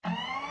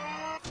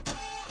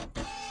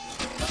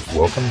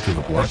Welcome to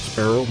the Black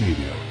Sparrow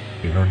Media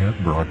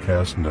Internet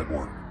Broadcast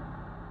Network.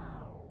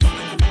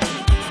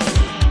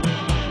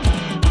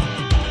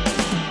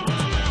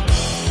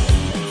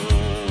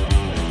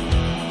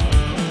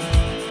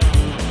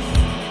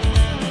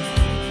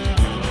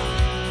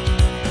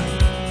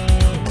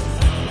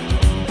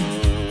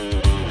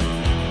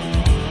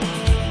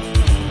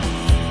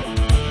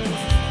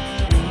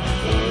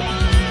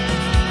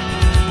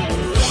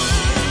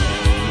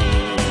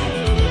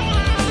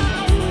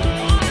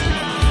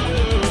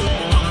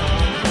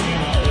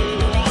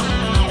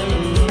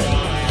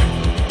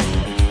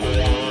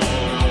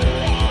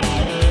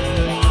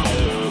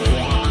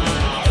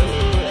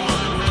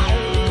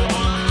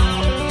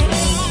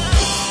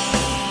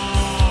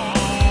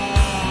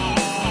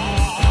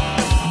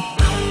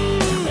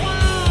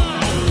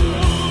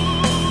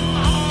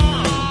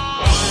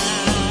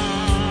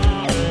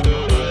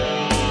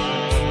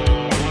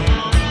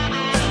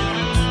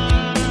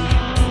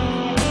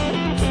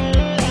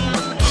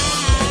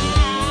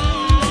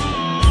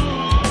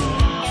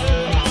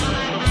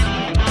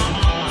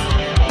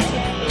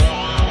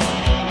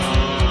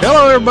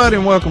 Hello, everybody,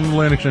 and welcome to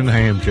Linux in the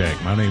Ham Shack.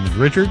 My name is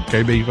Richard,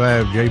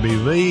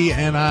 KB5JBV,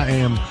 and I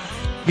am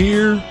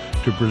here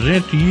to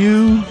present to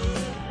you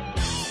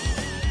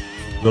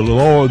the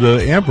Lord,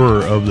 the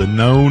Emperor of the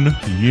known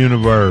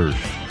universe,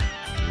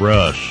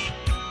 Russ,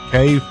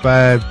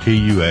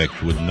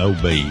 K5TUX with no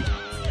B.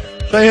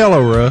 Say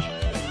hello, Russ.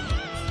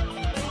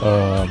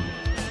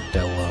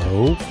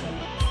 Hello.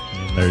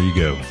 And there you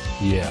go.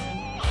 Yeah.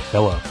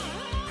 Hello.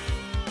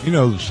 You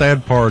know, the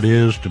sad part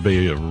is to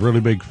be a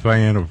really big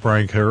fan of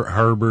Frank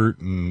Herbert,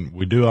 and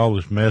we do all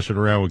this messing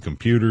around with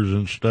computers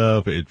and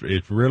stuff.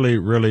 It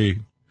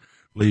really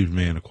leaves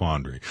me in a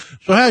quandary.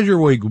 So how's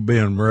your week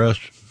been, Russ?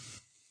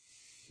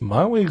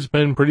 My week's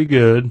been pretty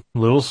good. A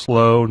little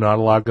slow, not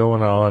a lot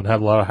going on.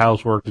 Had a lot of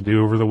housework to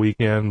do over the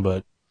weekend,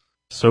 but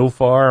so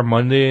far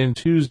Monday and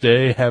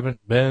Tuesday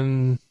haven't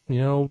been,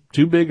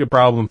 too big a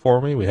problem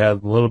for me. We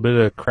had a little bit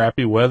of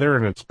crappy weather,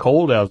 and it's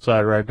cold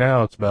outside right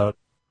now. It's about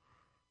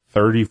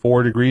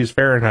 34 degrees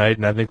Fahrenheit,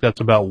 and I think that's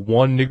about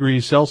 1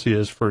 degree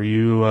Celsius for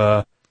you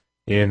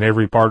in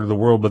every part of the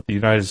world but the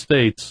United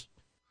States.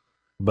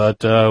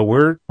 But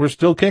we're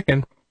still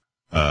kicking.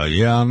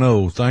 Yeah, I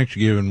know.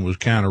 Thanksgiving was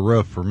kind of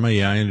rough for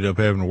me. I ended up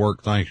having to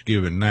work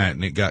Thanksgiving night,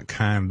 and it got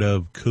kind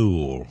of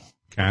cool.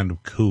 In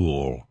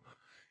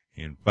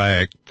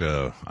fact,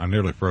 I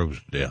nearly froze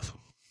to death.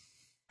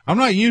 I'm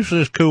not used to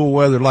this cool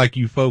weather like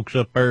you folks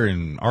up there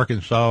in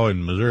Arkansas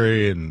and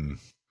Missouri and...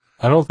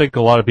 I don't think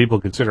a lot of people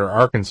consider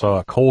Arkansas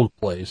a cold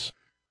place.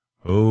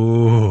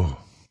 Oh,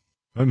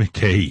 let me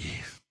tell you.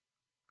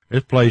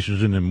 This place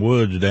is in them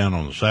woods down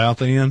on the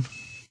south end.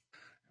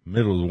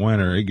 Middle of the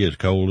winter, it gets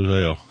cold as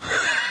hell.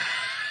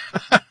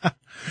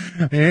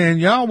 And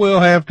y'all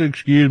will have to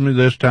excuse me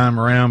this time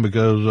around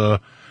because,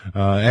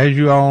 as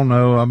you all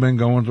know, I've been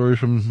going through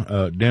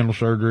some, dental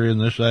surgery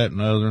and this, that, and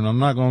other, and I'm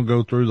not going to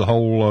go through the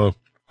whole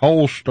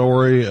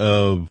story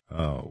of,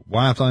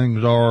 why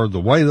things are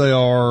the way they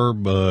are,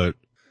 but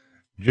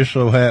just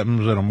so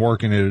happens that I'm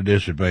working at a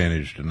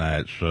disadvantage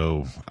tonight,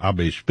 so I'll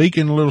be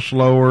speaking a little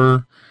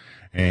slower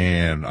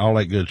and all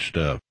that good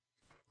stuff.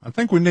 I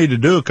think we need to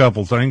do a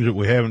couple things that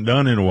we haven't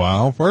done in a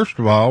while. First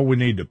of all, we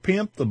need to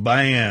pimp the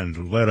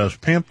band. Let us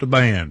pimp the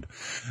band.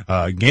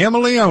 Gamma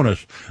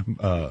Leonis,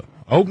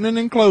 opening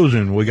and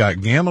closing. We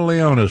got Gamma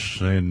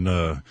Leonis,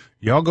 and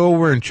y'all go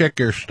over and check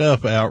their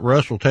stuff out.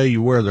 Russ will tell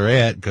you where they're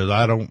at because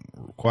I don't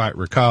quite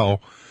recall.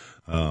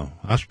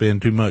 I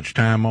spend too much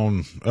time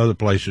on other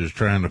places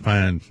trying to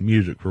find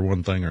music for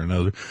one thing or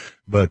another.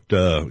 But,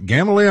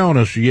 Gamma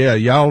Leonis, yeah,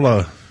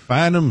 y'all,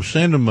 find them,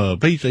 send them a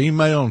piece of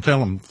email and tell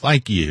them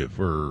thank you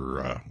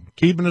for,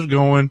 keeping us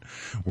going.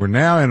 We're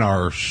now in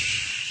our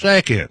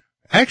second.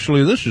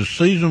 Actually, this is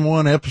season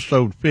 1,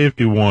 episode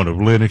 51 of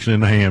Linux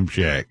in the Ham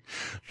Shack.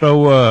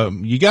 So,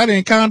 you got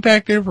any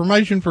contact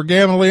information for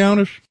Gamma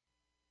Leonis?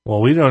 Well,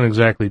 we don't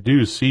exactly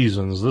do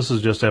seasons. This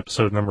is just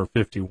episode number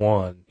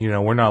 51.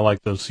 We're not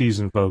like those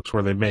season folks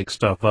where they make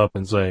stuff up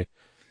and say,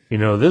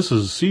 this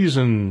is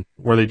season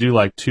where they do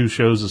like 2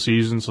 shows a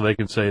season so they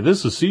can say,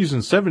 this is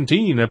season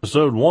 17,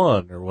 episode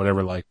 1 or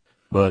whatever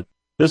but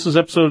this is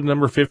episode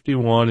number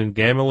 51 in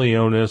Gamma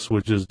Leonis,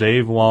 which is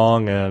Dave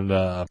Long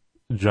and,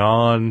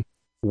 John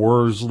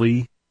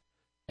Worsley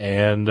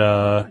and,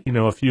 a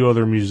few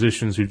other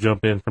musicians who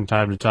jump in from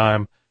time to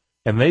time.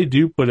 And they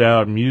do put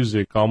out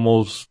music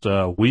almost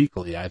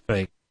weekly, I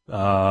think.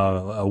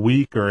 A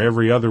week or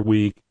every other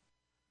week,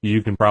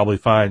 you can probably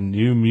find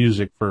new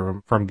music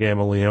from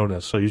Gamma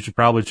Leonis. So you should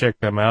probably check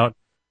them out.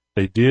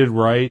 They did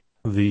write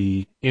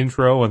the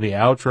intro and the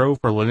outro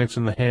for Linux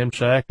in the Ham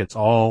Shack. It's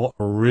all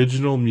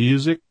original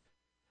music.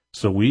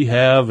 So we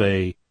have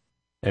an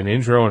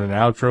intro and an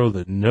outro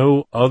that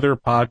no other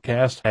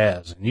podcast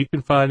has. And you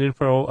can find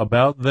info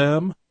about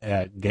them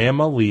at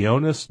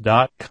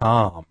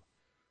gammaleonis.com.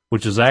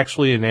 Which is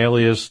actually an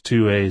alias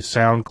to a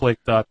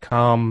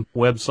soundclick.com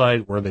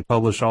website where they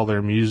publish all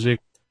their music,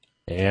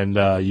 and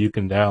you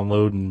can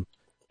download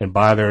and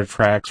buy their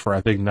tracks for,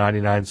 I think,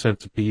 99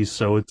 cents a piece.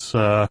 So it's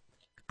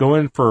go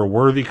in for a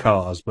worthy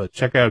cause. But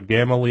check out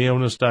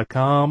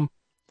GammaLeonis.com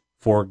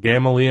for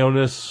Gamma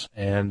Leonis,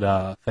 and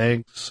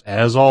thanks,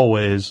 as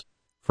always,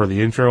 for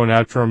the intro and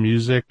outro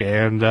music,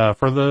 and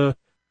for the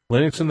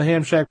Linux and the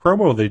Ham Shack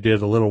promo they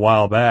did a little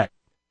while back.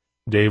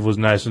 Dave was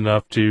nice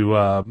enough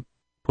to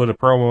put a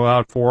promo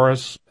out for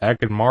us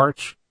back in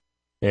March,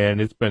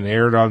 and it's been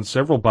aired on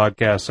several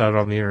podcasts out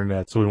on the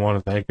internet, so we want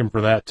to thank him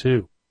for that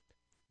too.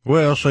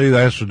 Well, see,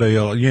 that's the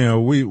deal. You know,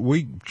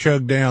 we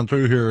chug down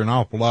through here an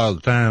awful lot of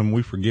the time.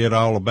 We forget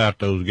all about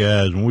those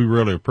guys, and we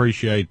really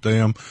appreciate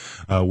them.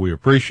 We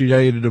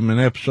appreciated them in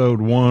episode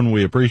 1.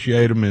 We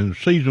appreciate them in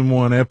season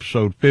 1,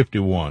 episode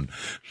 51.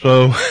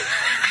 So,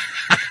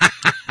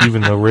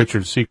 even though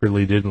Richard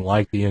secretly didn't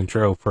like the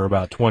intro for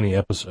about 20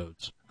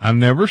 episodes. I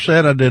never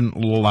said I didn't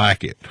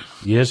like it.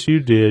 Yes,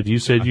 you did. You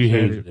said you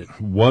hated it.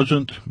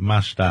 Wasn't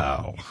my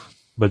style.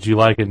 But you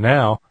like it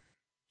now.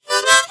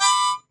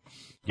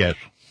 Yes.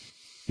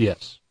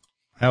 Yes.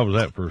 How was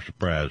that for a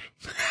surprise?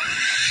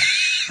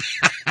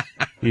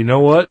 You know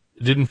what?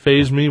 It didn't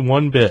faze me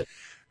one bit.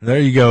 There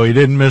you go. He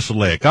didn't miss a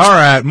lick. All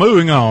right.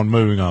 Moving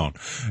on.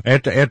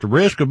 At the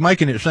risk of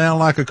making it sound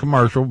like a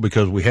commercial,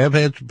 because we have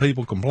had some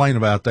people complain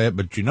about that,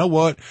 but you know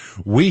what?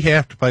 We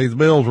have to pay the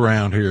bills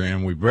around here,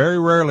 and we very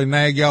rarely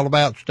nag y'all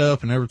about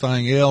stuff and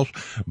everything else,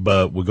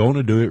 but we're going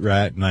to do it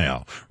right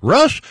now.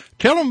 Russ,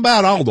 tell them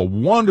about all the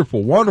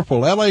wonderful,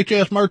 wonderful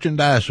LHS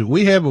merchandise that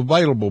we have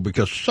available,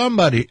 because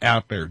somebody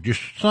out there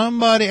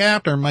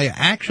may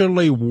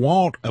actually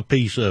want a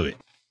piece of it.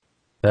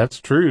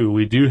 That's true.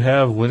 We do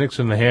have Linux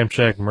and the Ham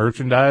Shack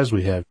merchandise.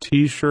 We have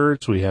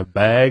t-shirts, we have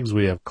bags,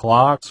 we have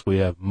clocks, we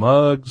have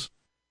mugs.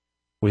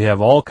 We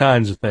have all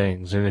kinds of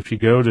things. And if you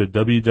go to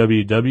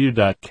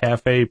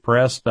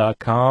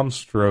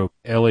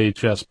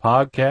www.cafepress.com/LHS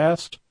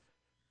podcast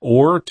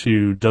or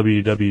to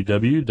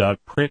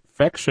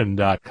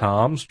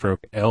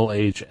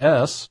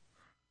www.printfection.com/LHS,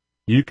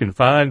 you can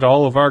find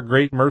all of our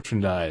great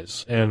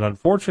merchandise. And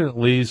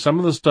unfortunately, some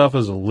of the stuff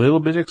is a little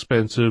bit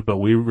expensive, but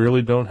we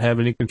really don't have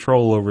any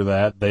control over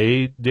that.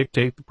 They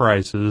dictate the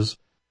prices,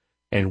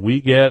 and we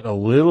get a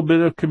little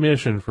bit of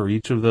commission for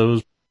each of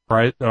those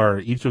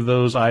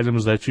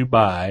items that you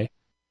buy.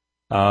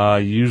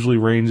 Usually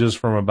ranges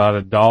from about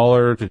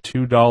 $1 to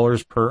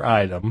 $2 per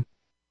item.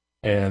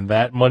 And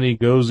that money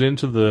goes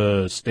into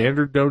the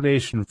standard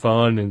donation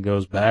fund and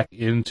goes back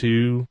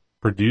into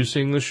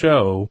producing the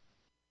show.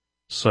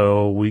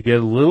 So we get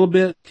a little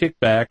bit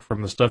kickback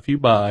from the stuff you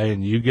buy,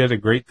 and you get a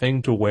great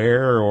thing to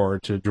wear or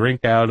to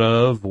drink out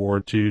of or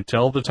to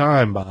tell the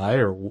time by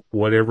or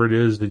whatever it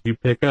is that you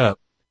pick up.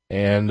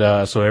 And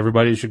so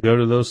everybody should go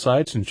to those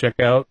sites and check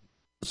out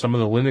some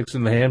of the Linux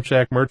and the Ham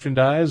Shack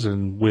merchandise.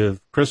 And with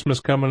Christmas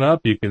coming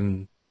up, you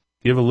can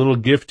give a little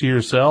gift to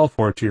yourself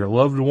or to your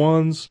loved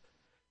ones.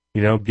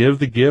 You know, give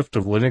the gift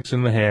of Linux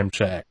and the Ham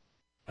Shack.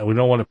 And we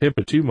don't want to pimp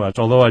it too much,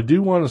 although I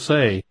do want to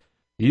say,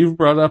 you've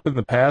brought up in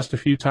the past a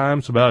few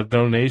times about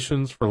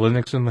donations for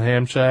Linux and the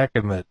Ham Shack,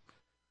 and that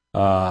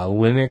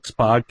Linux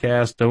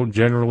podcasts don't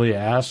generally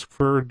ask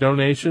for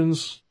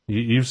donations.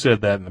 You've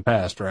said that in the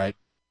past, right?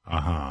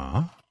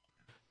 Uh-huh.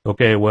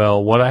 Okay,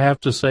 well, what I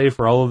have to say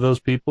for all of those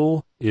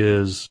people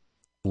is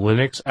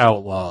Linux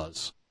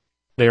Outlaws.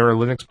 They are a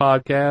Linux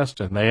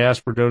podcast, and they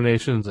ask for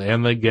donations,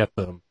 and they get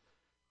them.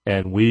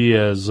 And we,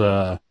 as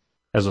a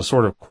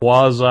sort of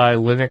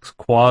quasi-Linux,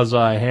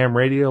 quasi-ham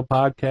radio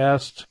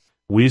podcast,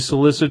 we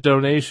solicit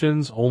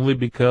donations only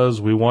because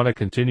we want to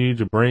continue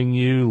to bring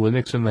you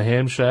Linux and the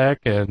Ham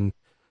Shack, and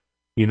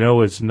you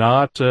know it's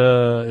not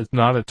a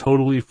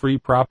totally free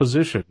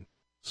proposition.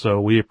 So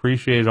we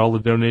appreciate all the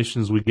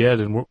donations we get,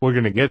 and we're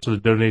going to get to the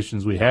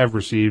donations we have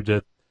received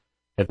at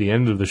the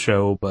end of the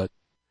show. But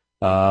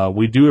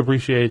we do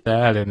appreciate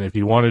that, and if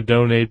you want to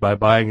donate by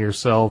buying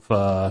yourself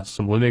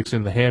some Linux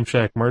and the Ham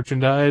Shack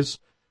merchandise,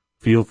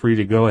 feel free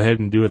to go ahead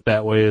and do it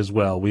that way as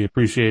well. We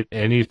appreciate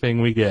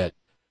anything we get.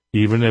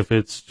 Even if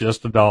it's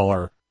just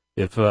 $1.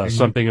 If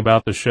something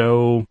about the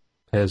show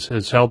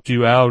has helped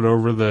you out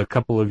over the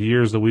couple of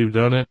years that we've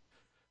done it,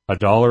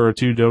 $1 or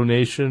 $2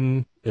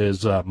 donation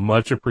is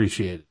much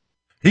appreciated.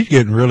 He's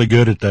getting really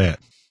good at that.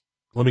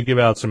 Let me give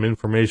out some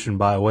information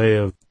by way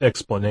of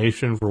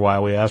explanation for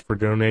why we ask for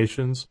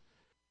donations.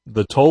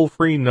 The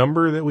toll-free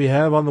number that we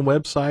have on the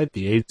website,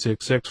 the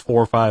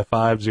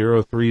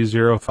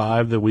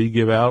 866-455-0305 that we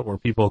give out, where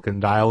people can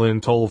dial in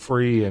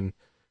toll-free and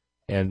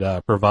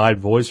provide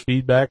voice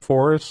feedback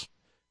for us,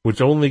 which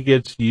only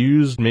gets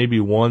used maybe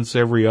once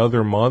every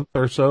other month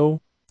or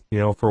so, you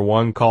know, for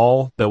one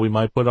call that we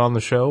might put on the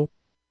show.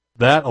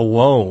 That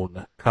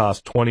alone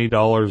costs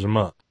 $20 a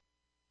month.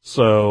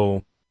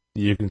 So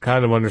you can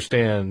kind of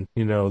understand,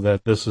 you know,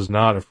 that this is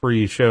not a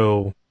free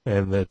show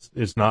and that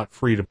it's not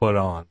free to put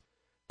on.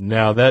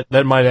 Now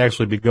that might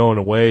actually be going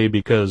away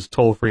because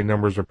toll-free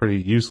numbers are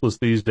pretty useless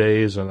these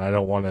days, and I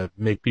don't want to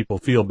make people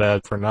feel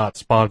bad for not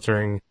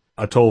sponsoring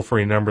a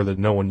toll-free number that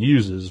no one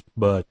uses,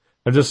 but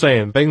I'm just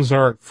saying things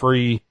aren't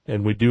free,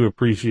 and we do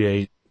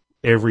appreciate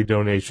every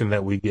donation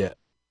that we get.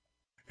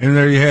 And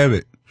there you have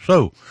it.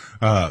 So,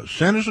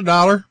 send us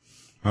 $1,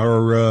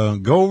 or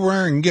go over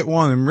there and get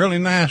one of them really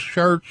nice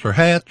shirts or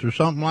hats or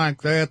something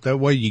like that. That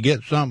way you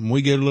get something,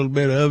 we get a little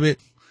bit of it.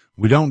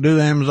 We don't do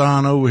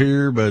Amazon over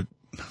here, but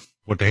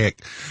what the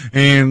heck.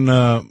 And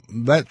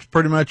that's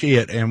pretty much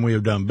it. And we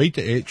have done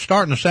it's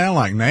starting to sound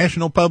like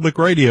National Public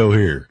Radio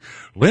here.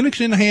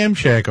 Linux in the Ham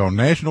Shack on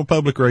National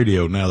Public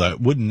Radio. Now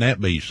wouldn't that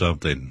be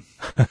something?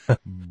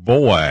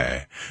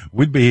 Boy,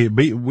 we'd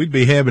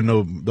be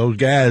having those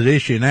guys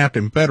issuing out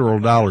them federal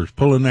dollars,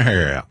 pulling their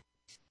hair out.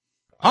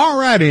 All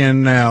right,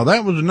 and now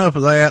that was enough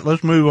of that.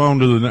 Let's move on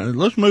to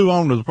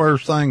the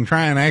first thing.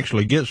 Try and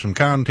actually get some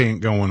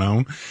content going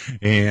on.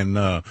 And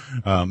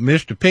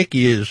Mr.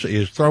 Picky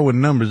is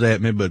throwing numbers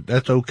at me, but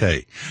that's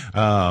okay.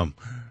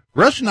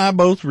 Russ and I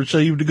both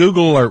received a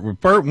Google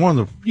alert. One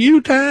of the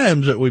few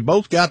times that we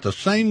both got the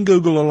same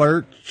Google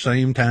alert,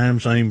 same time,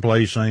 same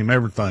place, same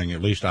everything.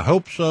 At least I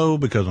hope so,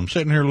 because I'm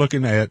sitting here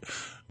looking at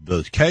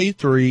the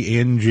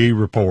K3NG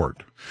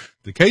report.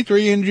 The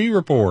K3NG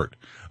report.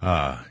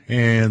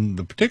 And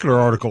the particular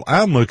article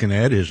I'm looking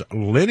at is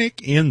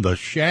Linux in the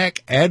Shack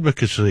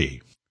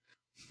advocacy.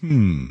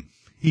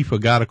 He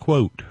forgot a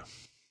quote.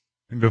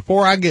 And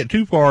before I get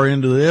too far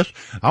into this,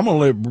 I'm going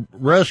to let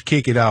Russ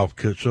kick it off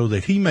so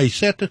that he may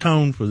set the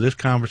tone for this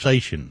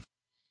conversation.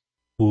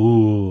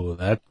 Ooh,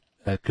 that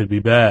could be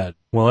bad.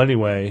 Well,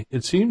 anyway,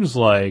 it seems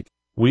like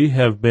we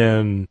have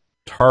been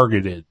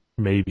targeted,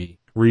 maybe,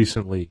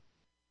 recently,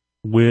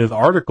 with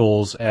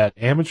articles at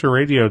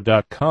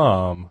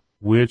amateurradio.com,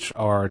 which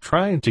are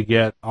trying to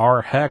get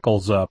our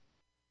hackles up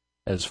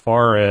as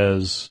far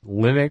as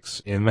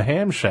Linux in the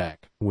Ham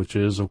Shack, which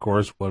is, of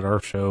course, what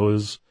our show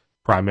is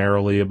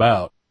primarily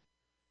about.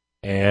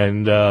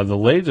 And the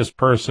latest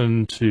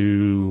person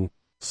to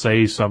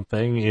say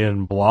something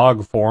in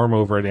blog form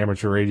over at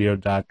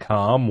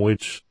amateurradio.com,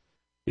 which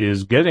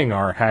is getting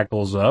our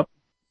hackles up,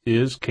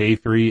 is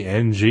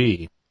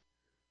K3NG.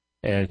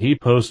 And he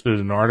posted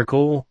an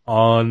article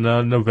on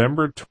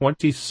November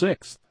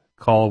 26th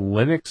called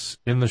Linux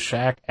in the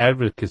Shack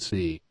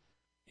Advocacy,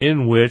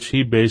 in which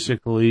he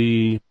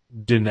basically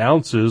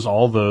denounces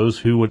all those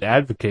who would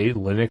advocate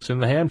Linux in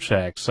the Ham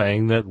Shack,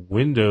 saying that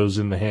Windows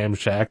in the Ham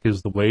Shack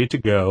is the way to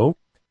go,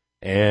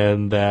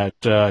 and that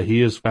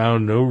he has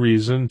found no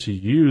reason to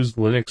use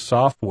Linux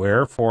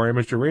software for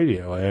amateur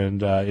radio,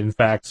 and in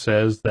fact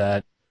says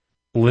that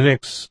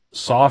Linux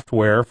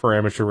software for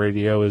amateur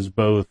radio is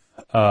both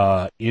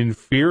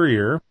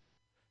inferior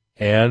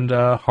and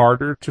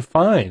harder to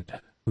find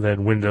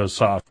than Windows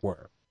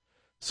software.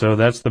 So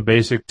that's the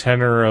basic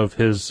tenor of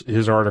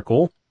his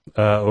article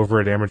over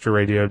at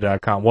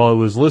amateurradio.com. Well, it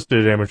was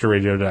listed at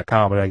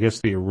amateurradio.com, but I guess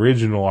the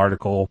original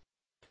article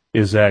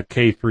is at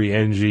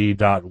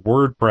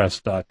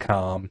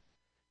k3ng.wordpress.com,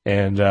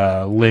 and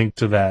link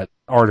to that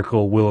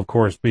article will, of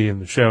course, be in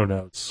the show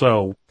notes.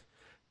 So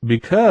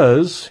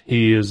because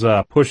he is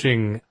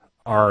pushing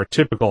our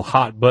typical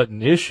hot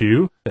button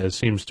issue, as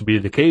seems to be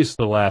the case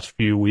the last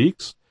few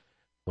weeks,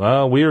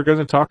 well, we are going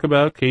to talk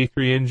about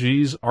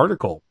K3NG's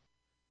article.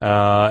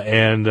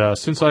 And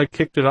since I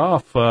kicked it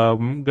off,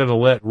 I'm going to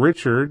let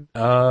Richard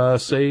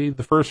say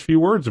the first few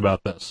words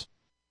about this.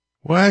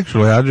 Well,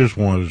 actually, I just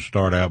wanted to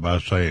start out by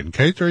saying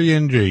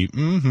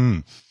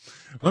K3NG.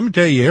 Let me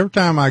tell you, every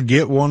time I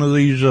get one of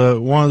these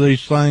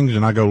things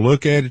and I go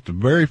look at it, the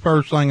very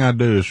first thing I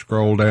do is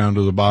scroll down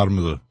to the bottom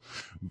of the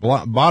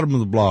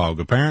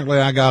blog. Apparently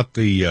I got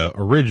the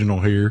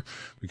original here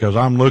because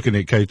I'm looking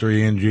at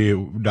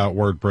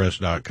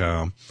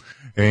k3ng.wordpress.com,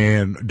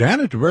 and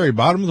down at the very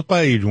bottom of the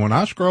page, when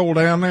I scroll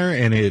down there,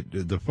 and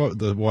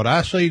what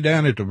I see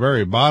down at the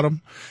very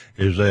bottom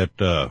is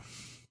that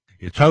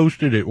it's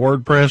hosted at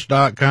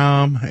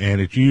wordpress.com,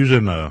 and it's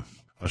using a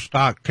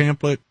stock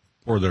template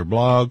for their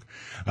blog.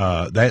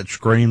 That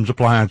screams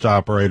appliance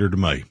operator to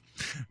me.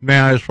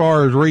 Now, as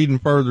far as reading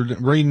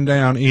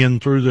down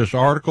in through this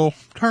article,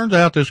 turns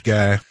out this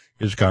guy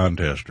is a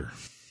contester.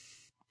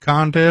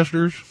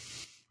 Contesters,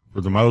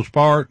 for the most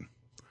part,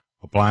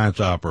 appliance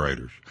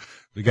operators.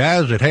 The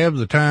guys that have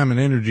the time and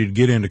energy to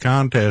get into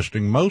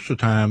contesting, most of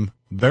the time,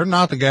 they're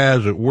not the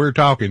guys that we're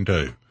talking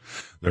to.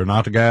 They're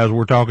not the guys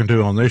we're talking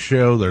to on this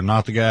show. They're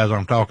not the guys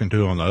I'm talking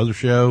to on the other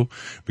show,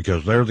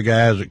 because they're the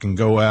guys that can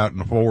go out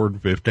and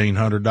afford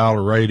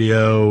 $1,500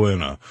 radio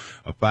and a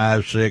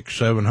 $500,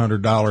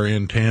 $600, $700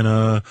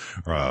 antenna,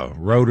 or a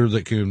rotor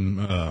that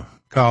can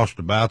cost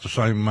about the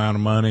same amount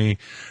of money.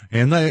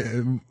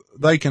 And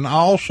they can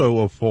also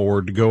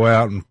afford to go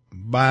out and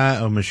buy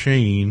a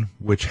machine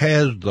which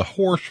has the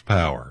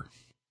horsepower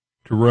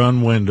to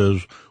run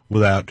Windows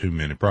without too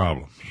many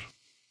problems.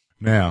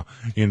 Now,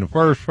 in the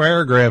first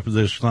paragraph of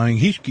this thing,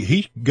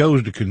 he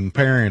goes to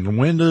comparing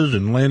Windows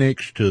and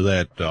Linux to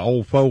that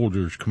old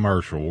Folgers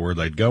commercial where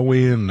they'd go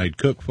in and they'd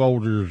cook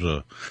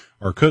Folgers,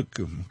 or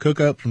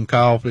cook up some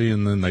coffee,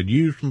 and then they'd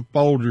use some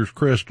Folgers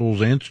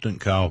Crystals instant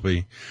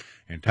coffee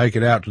and take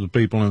it out to the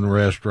people in the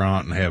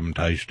restaurant and have them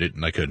taste it,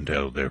 and they couldn't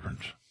tell the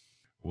difference.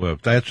 Well,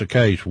 if that's the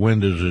case,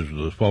 Windows is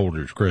the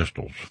Folgers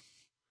Crystals,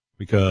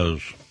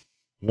 because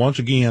once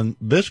again,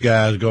 this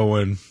guy's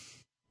going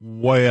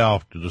way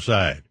off to the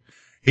side.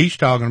 He's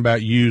talking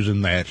about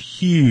using that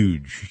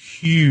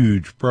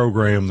huge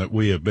program that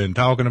we have been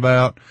talking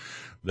about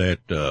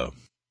that,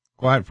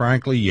 quite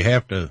frankly, you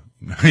have to,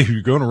 if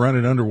you're going to run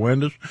it under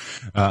Windows,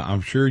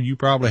 I'm sure you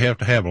probably have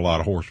to have a lot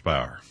of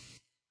horsepower.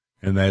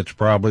 And that's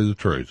probably the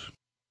truth.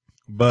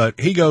 But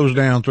he goes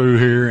down through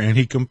here and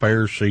he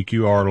compares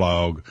CQR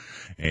log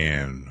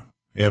and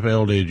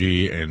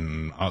FLDigi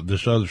and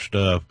this other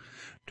stuff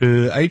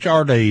to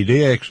HRD,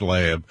 DX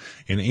Lab,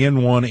 and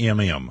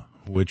N1MM,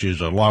 which is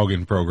a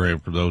logging program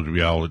for those of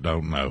y'all that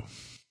don't know.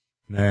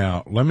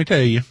 Now, let me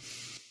tell you,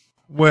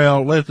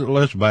 well,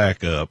 let's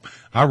back up.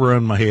 I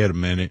run my head a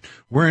minute.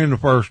 We're in the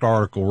first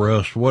article,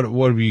 Russ. What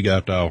have you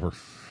got to offer?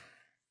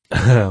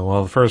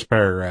 Well, the first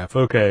paragraph.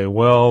 Okay,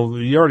 well,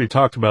 you already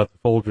talked about the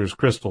Folgers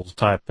crystals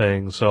type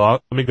thing, so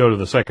let me go to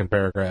the second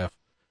paragraph.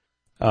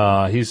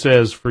 He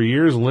says, for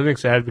years,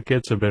 Linux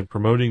advocates have been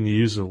promoting the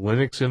use of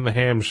Linux in the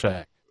ham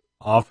shack,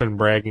 often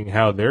bragging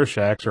how their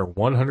shacks are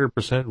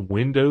 100%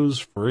 Windows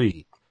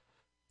free.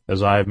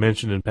 As I have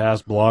mentioned in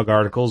past blog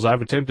articles,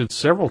 I've attempted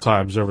several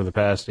times over the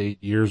past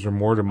 8 years or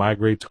more to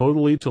migrate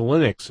totally to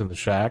Linux in the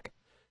shack,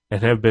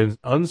 and have been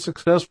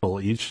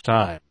unsuccessful each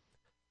time.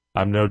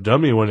 I'm no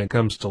dummy when it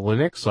comes to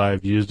Linux.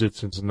 I've used it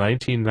since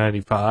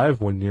 1995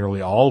 when nearly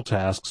all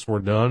tasks were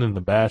done in the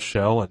bash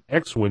shell and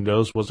X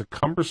Windows was a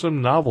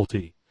cumbersome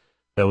novelty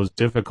that was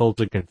difficult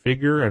to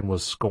configure and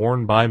was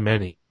scorned by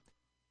many.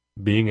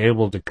 Being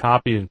able to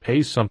copy and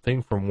paste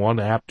something from one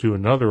app to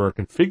another or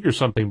configure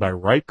something by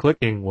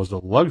right-clicking was a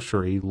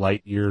luxury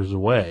light years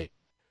away.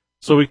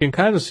 So we can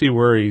kind of see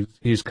where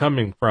he's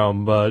coming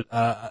from, but,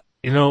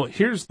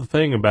 here's the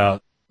thing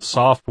about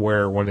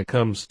software when it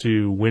comes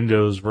to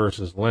Windows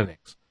versus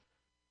Linux.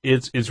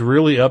 It's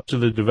really up to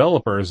the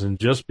developers, and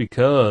just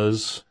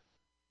because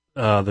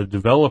the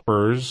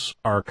developers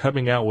are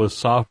coming out with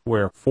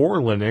software for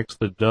Linux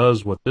that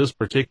does what this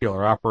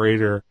particular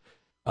operator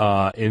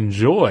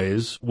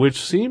enjoys,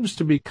 which seems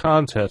to be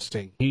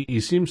contesting.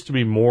 He seems to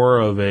be more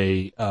of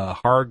a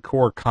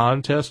hardcore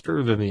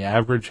contester than the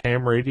average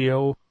ham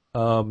radio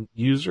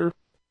user.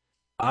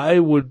 I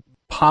would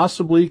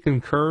possibly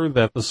concur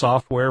that the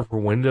software for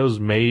Windows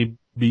may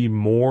be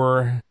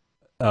more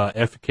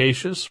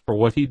efficacious for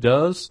what he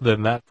does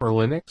than that for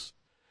Linux,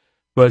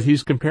 but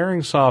he's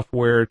comparing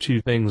software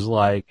to things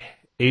like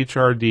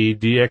HRD,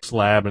 DX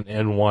Lab, and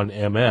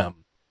N1MM.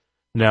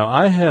 Now,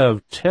 I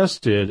have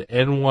tested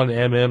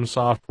N1MM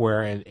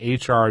software and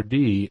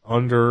HRD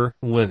under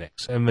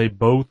Linux, and they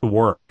both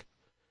work.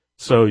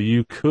 So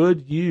you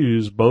could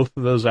use both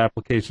of those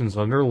applications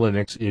under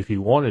Linux if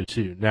you wanted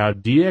to. Now,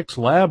 DX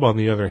Lab, on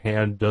the other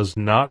hand, does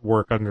not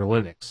work under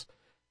Linux.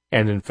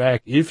 And in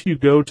fact, if you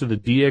go to the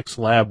DX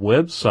Lab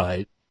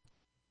website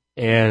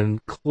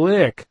and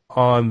click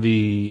on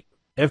the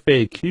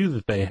FAQ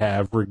that they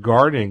have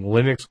regarding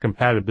Linux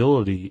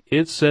compatibility,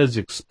 it says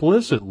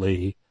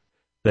explicitly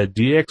that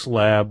DX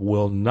Lab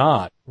will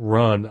not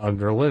run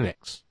under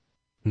Linux.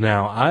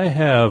 Now, I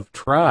have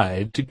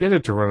tried to get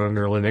it to run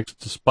under Linux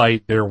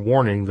despite their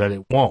warning that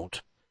it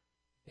won't.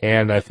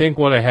 And I think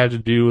what I had to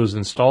do was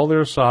install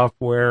their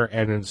software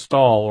and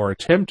install or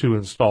attempt to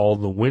install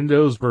the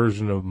Windows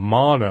version of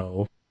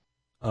Mono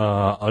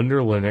under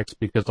Linux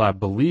because I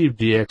believe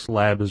DX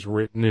Lab is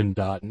written in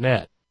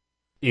 .NET.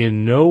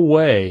 In no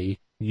way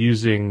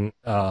using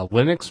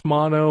Linux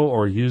Mono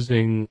or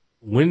using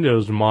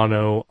Windows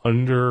Mono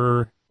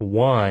under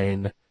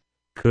Wine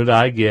could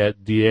I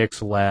get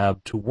DX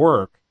Lab to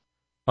work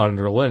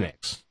under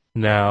Linux.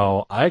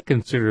 Now, I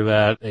consider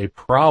that a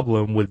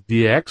problem with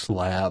DX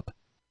Lab,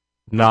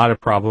 not a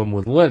problem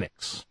with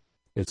Linux.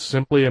 It's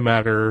simply a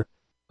matter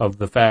of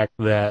the fact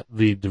that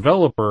the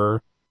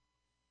developer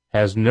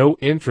has no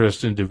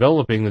interest in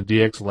developing the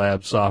DX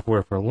Lab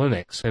software for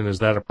Linux. And is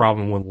that a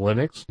problem with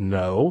Linux?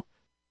 No.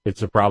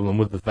 It's a problem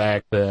with the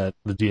fact that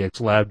the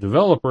DX Lab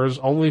developers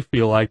only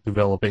feel like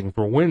developing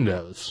for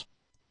Windows.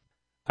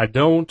 I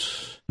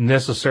don't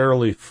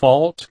necessarily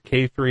fault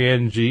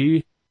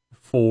K3NG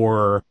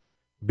for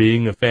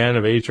being a fan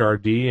of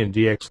HRD and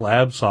DX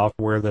Lab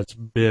software that's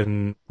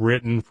been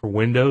written for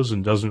Windows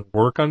and doesn't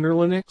work under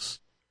Linux,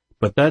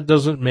 but that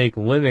doesn't make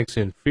Linux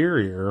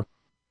inferior.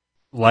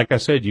 Like I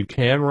said, you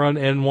can run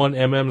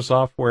N1MM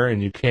software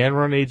and you can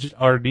run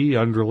HRD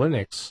under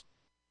Linux.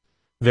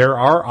 There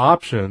are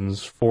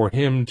options for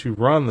him to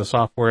run the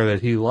software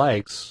that he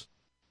likes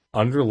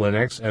under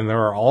Linux, and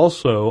there are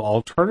also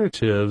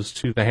alternatives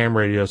to the ham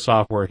radio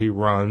software he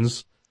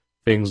runs,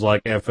 things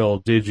like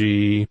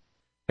FLDigi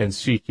and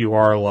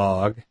CQR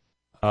log,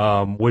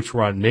 which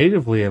run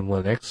natively in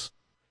Linux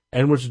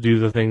and which do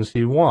the things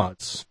he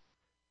wants.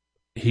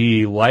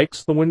 He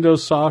likes the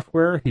Windows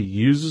software, he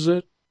uses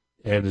it,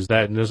 and is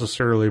that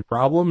necessarily a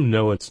problem?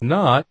 No, it's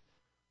not,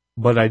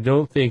 but I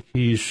don't think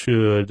he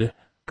should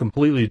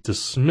completely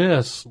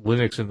dismiss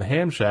Linux in the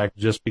ham shack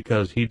just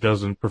because he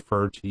doesn't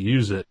prefer to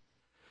use it.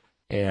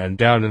 And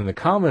down in the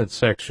comments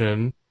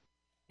section,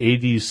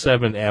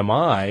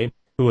 AD7MI,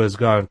 who has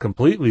gone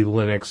completely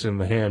Linux in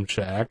the ham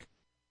shack,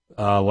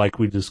 like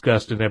we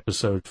discussed in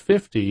episode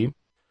 50,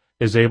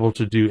 is able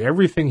to do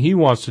everything he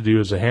wants to do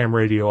as a ham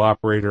radio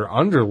operator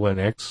under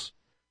Linux,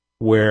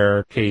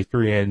 where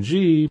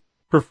K3NG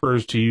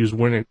prefers to use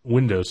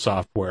Windows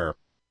software.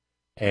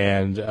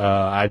 And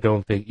I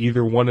don't think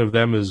either one of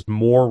them is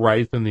more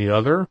right than the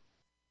other.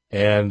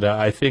 And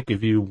I think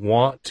if you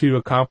want to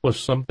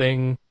accomplish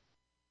something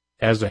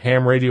as a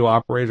ham radio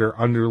operator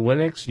under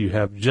Linux, you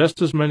have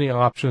just as many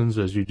options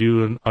as you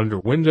do under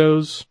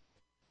Windows.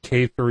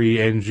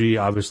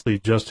 K3NG obviously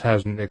just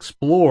hasn't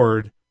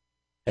explored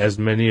as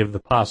many of the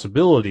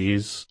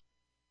possibilities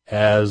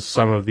as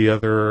some of the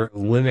other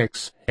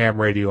Linux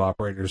ham radio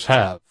operators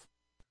have.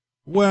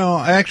 Well,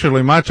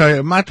 actually, my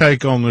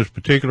take on this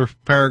particular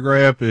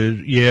paragraph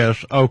is,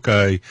 yes,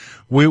 okay,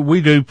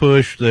 we do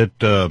push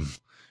that,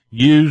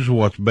 use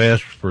what's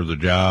best for the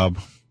job,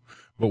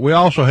 but we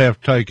also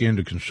have to take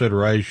into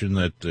consideration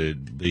that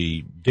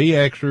the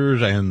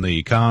DXers and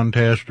the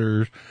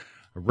contesters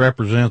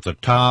represent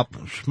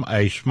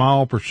a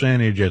small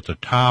percentage at the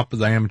top of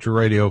the amateur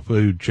radio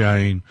food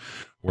chain,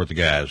 where the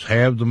guys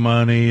have the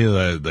money,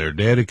 they're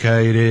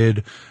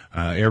dedicated,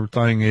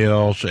 everything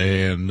else,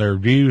 and their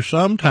view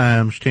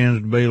sometimes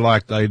tends to be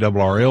like the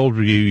ARRL's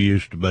view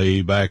used to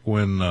be back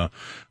when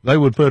they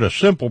would put a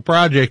simple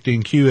project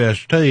in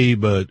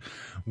QST, but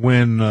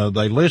when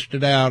they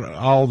listed out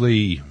all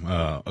the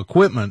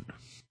equipment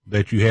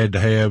that you had to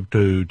have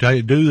to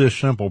do this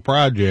simple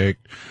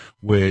project,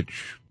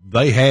 which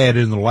they had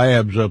in the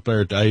labs up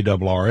there at the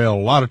ARRL, a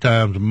lot of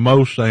times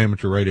most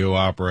amateur radio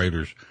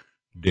operators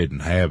didn't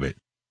have it.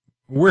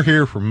 We're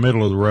here for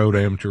middle of the road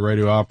amateur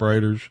radio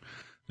operators,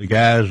 the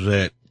guys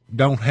that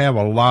don't have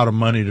a lot of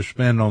money to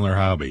spend on their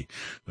hobby.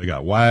 They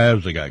got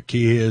wives, they got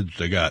kids,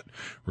 they got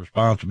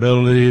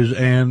responsibilities,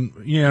 and,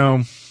 you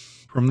know,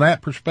 from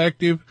that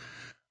perspective,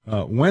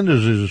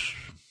 Windows is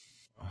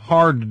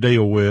hard to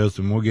deal with,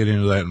 and we'll get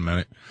into that in a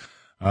minute.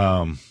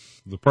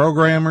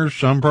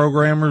 Some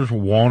programmers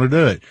want to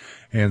do it.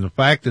 And the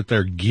fact that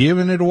they're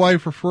giving it away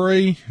for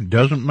free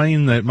doesn't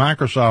mean that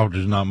Microsoft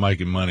is not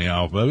making money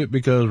off of it,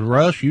 because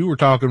Russ, you were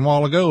talking a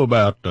while ago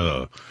about,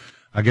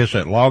 I guess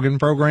that login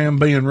program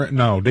being written,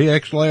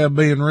 DXLab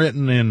being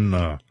written in,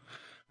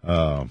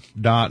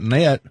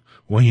 .NET.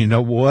 Well, you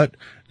know what?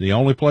 The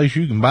only place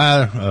you can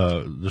buy,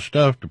 the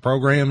stuff to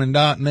program in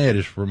 .NET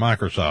is for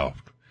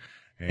Microsoft.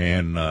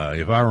 And,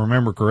 if I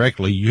remember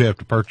correctly, you have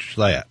to purchase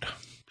that.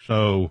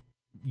 So,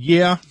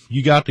 yeah,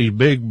 you got these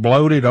big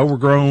bloated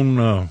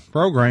overgrown,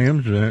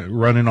 programs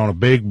running on a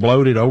big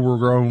bloated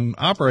overgrown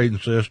operating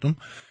system.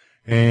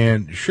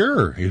 And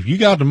sure, if you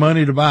got the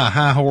money to buy a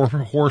high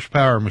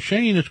horsepower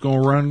machine, it's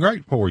going to run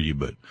great for you.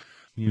 But,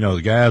 you know,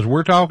 the guys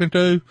we're talking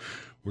to,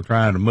 we're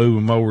trying to move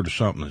them over to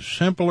something that's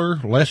simpler,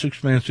 less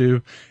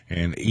expensive,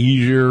 and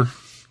easier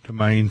to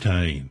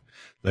maintain.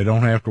 They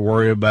don't have to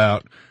worry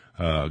about,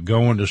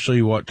 going to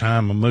see what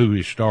time a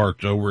movie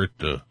starts over at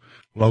the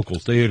local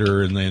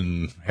theater and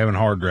then having a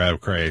hard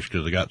drive crash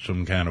because they got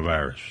some kind of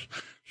virus.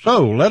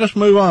 So let us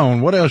move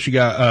on. What else you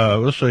got?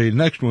 Let's see.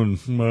 Next one,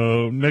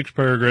 next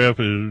paragraph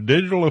is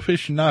digital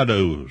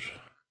aficionados.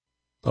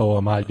 Oh,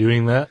 am I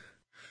doing that?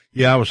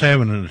 Yeah, I was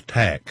having an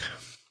attack.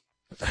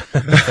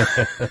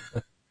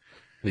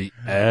 The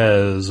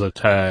as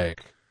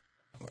attack.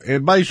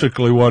 And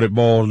basically what it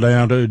boils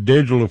down to,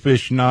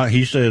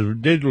 he says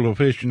digital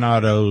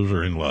aficionados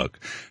are in luck.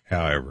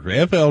 However,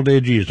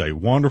 FLDigi is a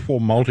wonderful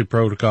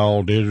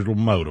multi-protocol digital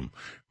modem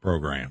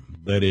program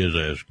that is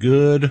as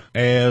good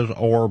as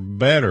or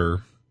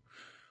better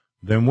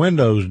than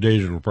Windows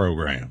digital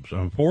programs.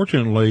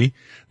 Unfortunately,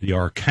 the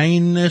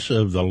arcaneness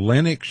of the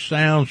Linux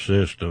sound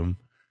system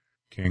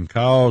can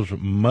cause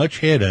much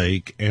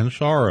headache and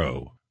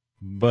sorrow,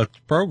 but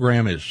the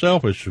program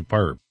itself is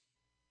superb.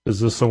 Is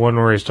this the one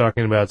where he's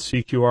talking about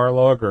CQR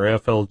log or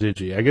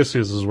FLDigi? I guess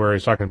this is where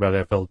he's talking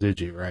about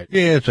FLDigi, right?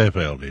 Yeah, it's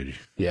FLDigi.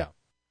 Yeah.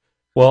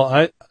 Well,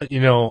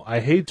 I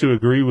hate to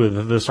agree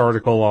with this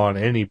article on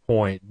any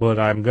point, but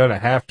I'm going to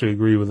have to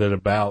agree with it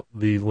about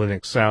the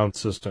Linux sound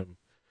system.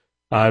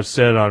 I've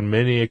said on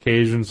many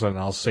occasions, and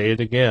I'll say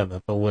it again,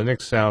 that the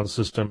Linux sound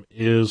system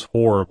is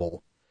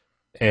horrible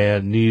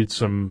and needs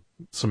some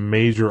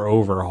major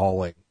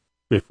overhauling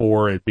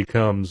before it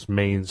becomes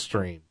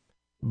mainstream.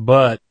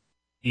 But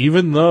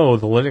even though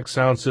the Linux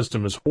sound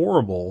system is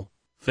horrible,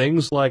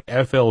 things like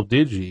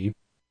FLDigi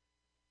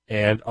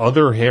and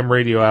other ham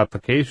radio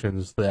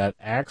applications that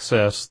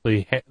access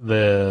the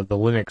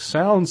Linux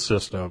sound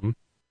system,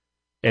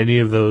 any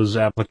of those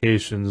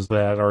applications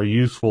that are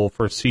useful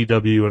for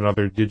CW and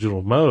other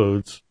digital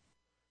modes,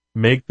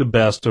 make the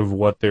best of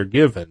what they're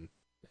given.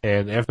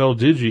 And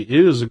FLDigi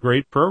is a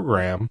great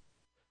program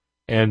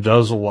and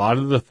does a lot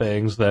of the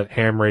things that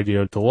Ham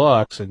Radio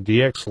Deluxe and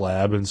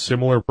DXLab and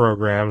similar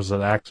programs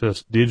that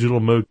access digital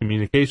mode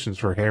communications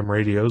for ham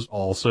radios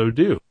also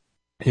do.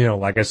 You know,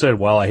 like I said,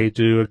 while I hate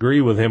to agree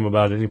with him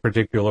about any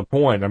particular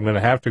point, I'm going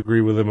to have to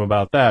agree with him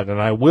about that. And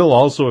I will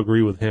also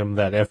agree with him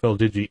that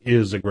FLDigi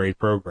is a great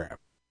program.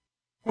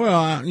 Well,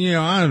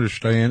 I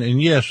understand.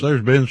 And yes,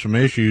 there's been some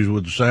issues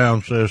with the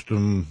sound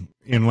system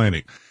in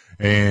Linux.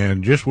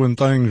 And just when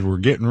things were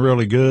getting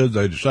really good,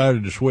 they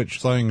decided to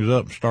switch things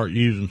up and start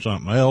using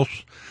something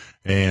else.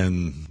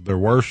 And there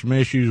were some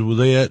issues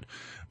with it.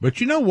 But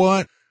you know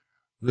what?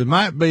 There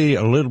might be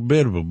a little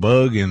bit of a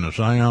bug in the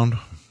sound,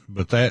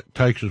 but that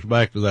takes us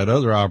back to that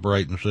other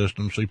operating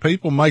system. See,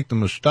 people make the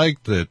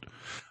mistake that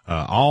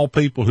all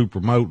people who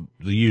promote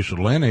the use of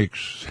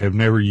Linux have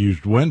never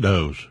used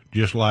Windows,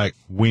 just like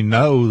we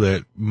know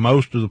that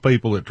most of the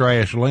people that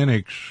trash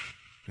Linux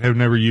have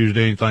never used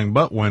anything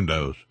but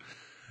Windows.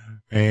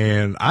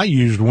 And I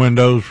used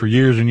Windows for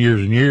years and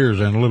years and years,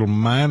 and a little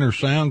minor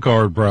sound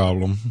card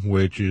problem,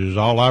 which is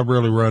all I've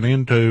really run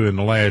into in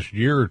the last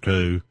year or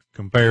two,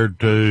 compared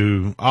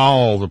to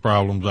all the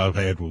problems I've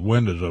had with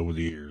Windows over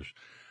the years.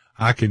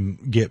 I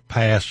can get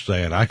past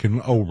that. I can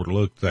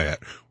overlook that.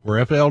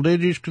 Where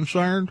FLDigi is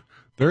concerned,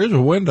 there is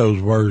a Windows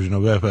version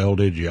of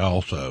FLDigi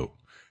also,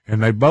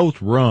 and they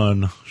both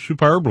run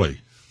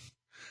superbly.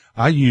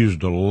 I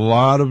used a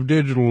lot of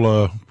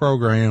digital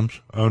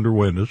programs under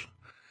Windows,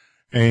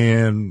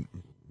 and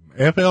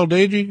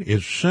FLDigi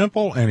is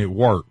simple and it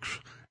works.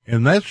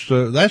 And that's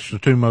the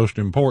two most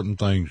important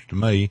things to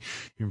me.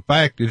 In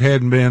fact, it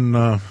hadn't been,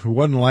 it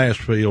wasn't the last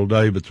field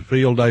day, but the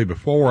field day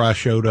before I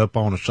showed up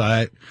on a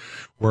site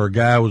where a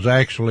guy was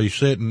actually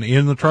sitting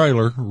in the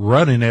trailer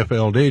running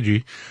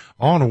FLDigi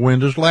on a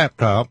Windows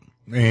laptop.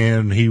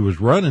 And he was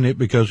running it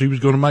because he was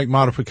going to make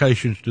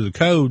modifications to the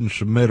code and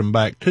submit them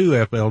back to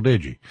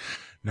FLDigi.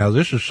 Now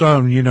this is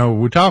something,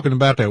 we're talking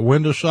about that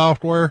Windows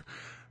software.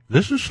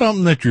 This is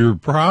something that you're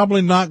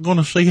probably not going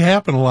to see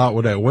happen a lot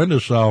with that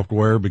Windows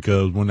software,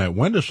 because when that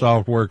Windows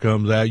software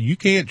comes out, you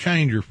can't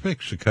change or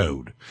fix the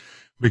code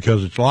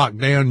because it's locked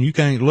down. You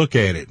can't look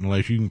at it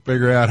unless you can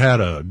figure out how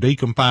to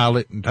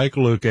decompile it and take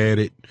a look at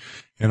it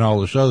and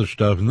all this other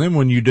stuff. And then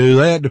when you do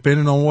that,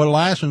 depending on what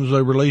license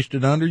they released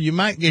it under, you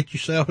might get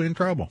yourself in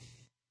trouble.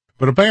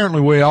 But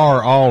apparently we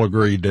are all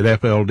agreed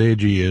that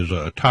FLDigi is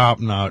a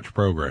top-notch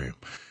program,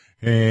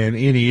 and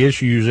any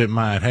issues it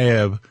might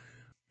have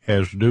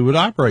has to do with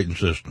operating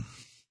system.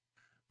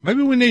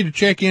 Maybe we need to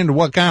check into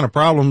what kind of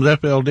problems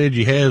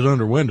FLDigi has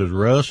under Windows,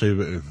 Russ.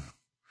 You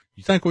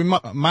think we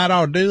might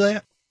ought to do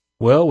that?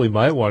 Well, we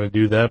might want to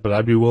do that, but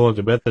I'd be willing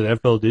to bet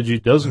that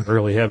FLDigi doesn't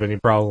really have any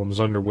problems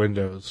under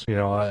Windows.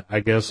 I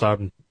guess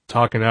I'm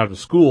talking out of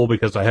school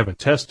because I haven't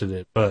tested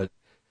it, but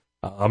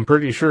I'm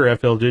pretty sure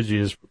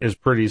FLDigi is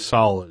pretty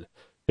solid.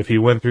 If he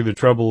went through the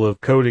trouble of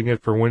coding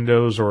it for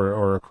Windows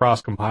or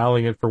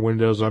cross-compiling it for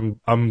Windows,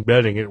 I'm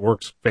betting it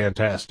works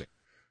fantastic.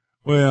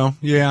 Well,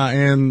 yeah,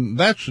 and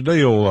that's the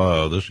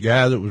deal. This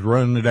guy that was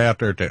running it out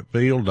there at that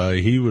field day,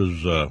 he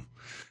was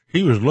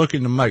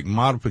looking to make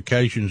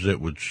modifications that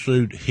would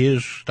suit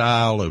his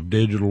style of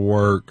digital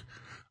work,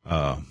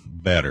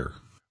 better.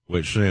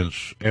 Which,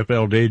 since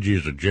FLDigi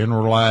is a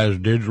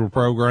generalized digital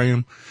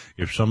program,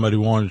 if somebody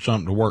wanted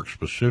something to work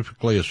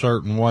specifically a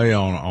certain way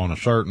on a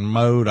certain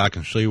mode, I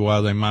can see why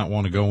they might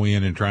want to go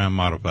in and try and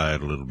modify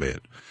it a little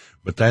bit.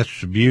 But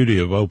that's the beauty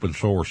of open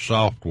source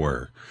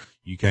software.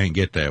 You can't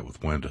get that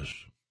with Windows.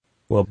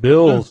 Well,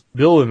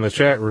 Bill in the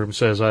chat room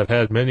says, I've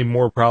had many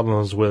more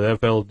problems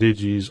with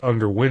FLDigis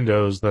under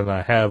Windows than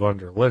I have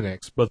under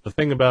Linux. But the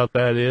thing about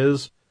that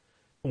is,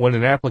 when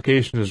an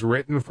application is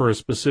written for a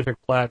specific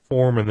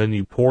platform and then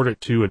you port it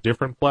to a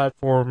different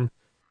platform,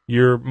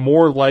 you're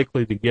more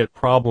likely to get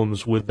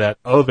problems with that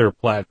other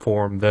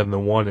platform than the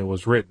one it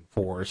was written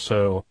for.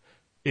 So,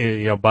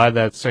 by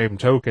that same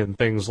token,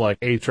 things like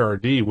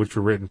HRD, which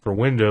were written for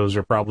Windows,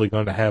 are probably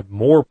going to have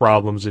more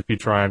problems if you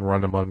try and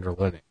run them under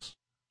Linux.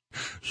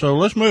 So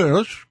let's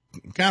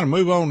kind of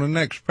move on to the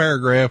next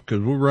paragraph,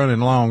 because we're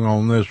running long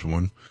on this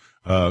one.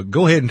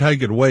 Go ahead and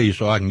take it away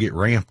so I can get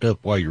ramped up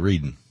while you're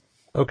reading.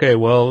 Okay,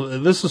 well,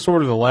 this is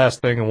sort of the last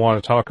thing I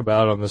want to talk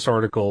about on this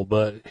article,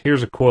 but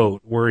here's a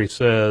quote where he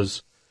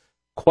says,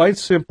 quite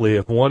simply,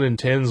 if one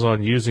intends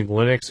on using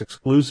Linux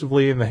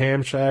exclusively in the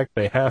ham shack,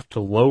 they have to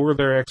lower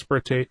their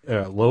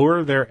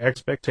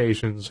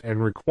expectations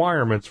and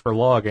requirements for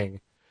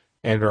logging,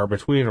 and are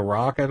between a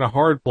rock and a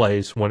hard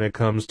place when it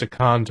comes to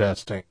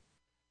contesting.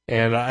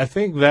 And I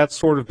think that's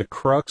sort of the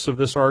crux of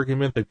this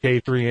argument that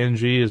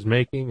K3NG is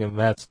making, and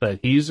that's that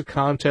he's a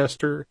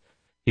contester.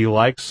 He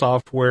likes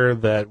software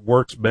that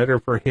works better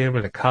for him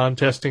in a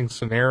contesting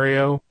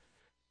scenario,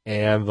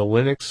 and the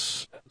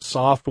Linux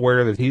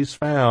software that he's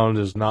found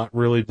is not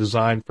really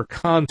designed for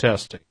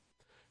contesting.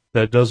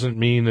 That doesn't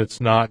mean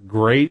it's not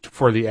great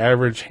for the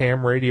average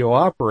ham radio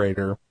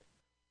operator,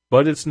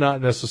 but it's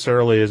not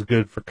necessarily as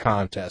good for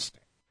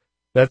contesting.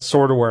 That's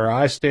sort of where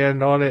I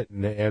stand on it,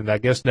 and I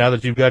guess now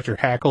that you've got your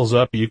hackles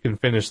up, you can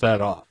finish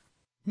that off.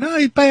 No,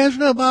 he's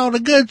passing up all the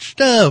good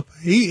stuff.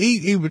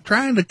 He was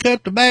trying to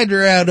cut the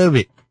badger out of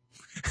it.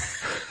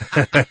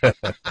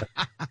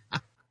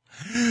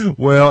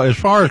 Well, as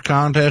far as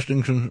contesting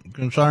is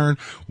concerned,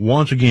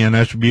 once again,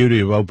 that's the beauty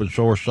of open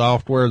source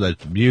software.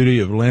 That's the beauty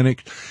of Linux,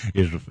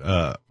 is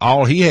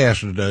all he has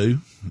to do,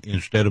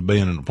 instead of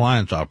being an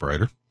appliance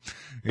operator,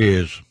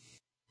 is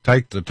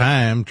take the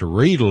time to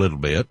read a little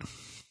bit,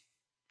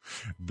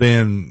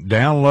 then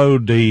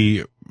download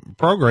the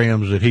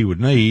programs that he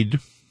would need,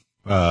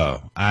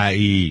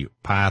 i.e.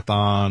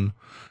 Python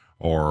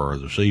or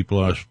the C++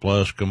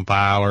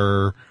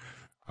 compiler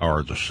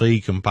or the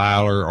C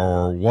compiler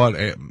or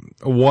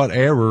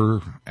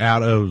whatever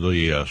out of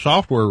the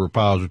software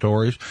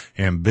repositories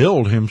and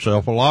build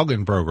himself a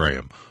login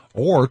program,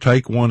 or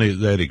take one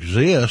that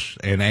exists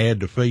and add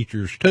the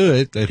features to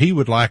it that he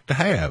would like to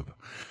have.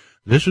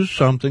 This is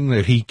something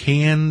that he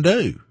can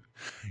do.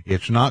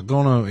 It's not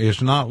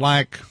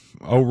like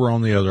over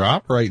on the other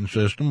operating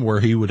system where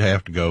he would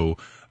have to go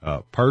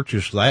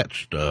purchase that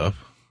stuff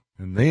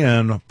and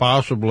then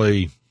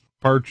possibly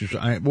purchase,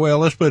 well,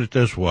 let's put it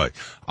this way.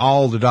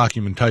 All the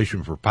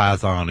documentation for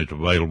Python is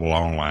available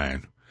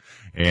online.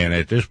 And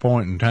at this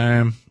point in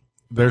time,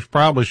 there's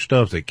probably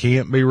stuff that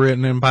can't be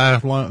written in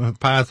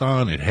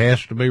Python. It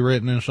has to be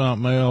written in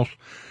something else.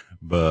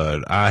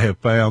 But I have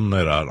found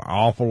that an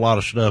awful lot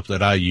of stuff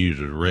that I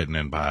use is written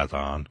in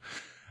Python.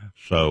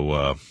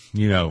 So,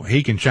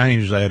 he can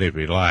change that if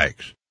he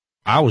likes.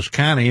 I was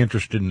kind of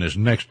interested in this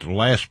next to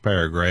last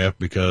paragraph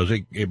because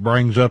it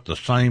brings up the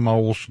same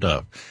old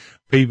stuff.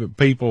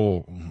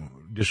 People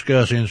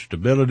discuss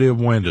instability of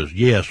Windows.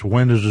 Yes,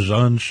 Windows is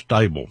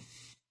unstable.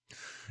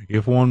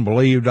 If one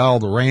believed all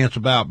the rants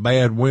about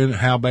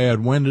how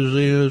bad Windows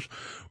is,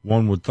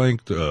 one would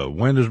think the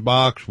Windows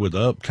box with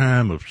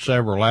uptime of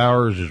several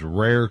hours is a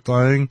rare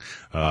thing.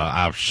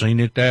 I've seen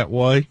it that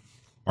way.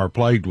 Are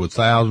plagued with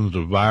thousands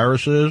of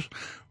viruses.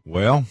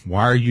 Well,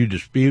 why are you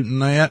disputing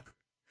that?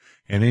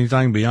 And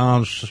anything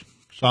beyond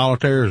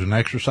solitaire is an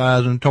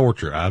exercise in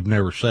torture. I've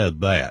never said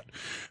that.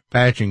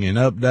 Patching and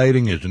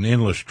updating is an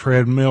endless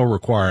treadmill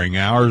requiring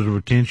hours of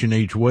attention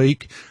each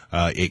week.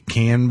 It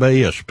can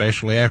be,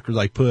 especially after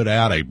they put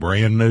out a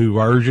brand new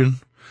version.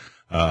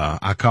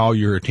 I call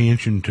your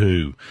attention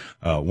to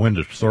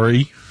Windows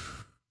 3,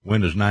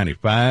 Windows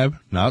 95,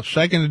 not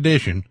second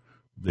edition,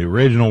 the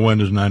original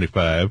Windows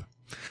 95,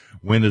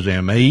 Windows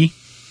ME,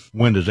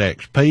 Windows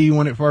XP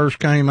when it first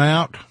came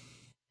out,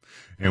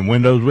 and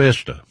Windows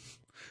Vista.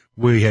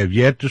 We have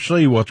yet to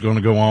see what's going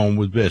to go on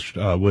with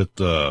Vista,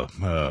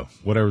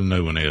 whatever the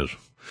new one is,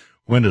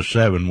 Windows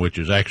 7, which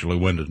is actually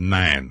Windows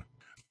 9.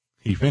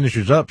 He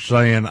finishes up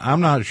saying, I'm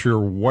not sure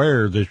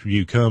where this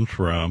view comes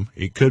from.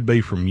 It could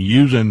be from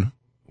using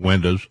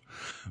Windows,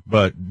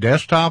 but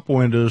desktop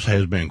Windows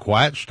has been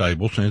quite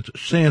stable since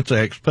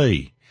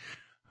XP.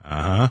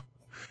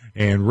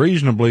 And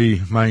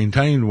reasonably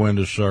maintained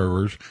Windows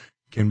servers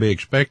can be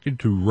expected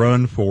to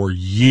run for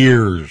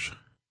years.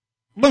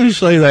 Let me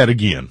say that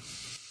again.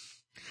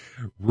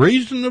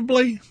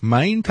 Reasonably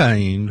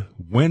maintained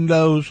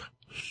Windows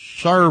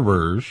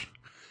servers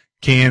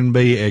can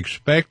be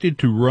expected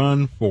to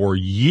run for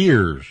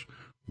years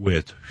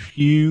with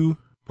few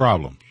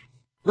problems.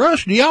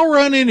 Russ, do y'all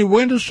run any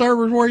Windows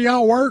servers where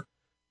y'all work?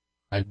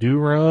 I do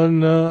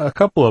run a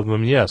couple of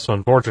them, yes,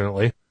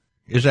 unfortunately.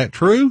 Is that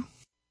true?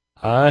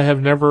 I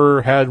have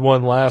never had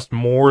one last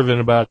more than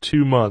about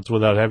 2 months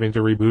without having to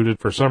reboot it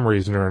for some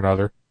reason or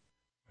another.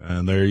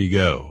 And there you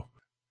go.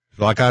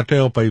 Like I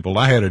tell people,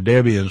 I had a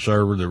Debian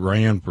server that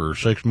ran for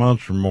 6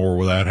 months or more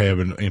without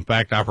having, in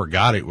fact, I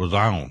forgot it was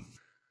on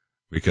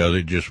because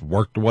it just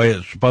worked the way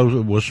it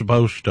was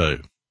supposed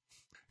to.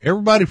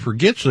 Everybody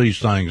forgets these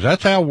things.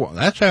 That's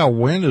how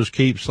Windows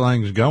keeps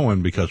things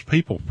going, because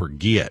people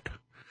forget.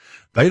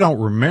 They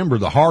don't remember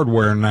the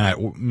hardware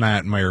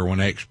nightmare when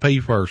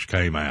XP first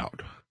came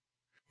out.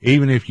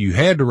 Even if you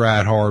had to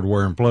write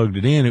hardware and plugged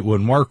it in, it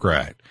wouldn't work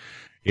right.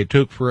 It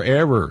took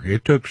forever.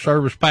 It took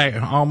Service Pack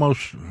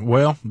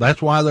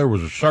that's why there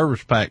was a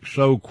Service Pack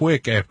so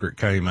quick after it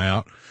came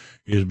out,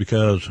 is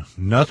because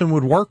nothing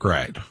would work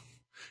right.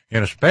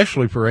 And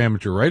especially for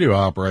amateur radio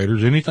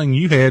operators, anything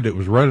you had that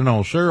was running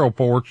on serial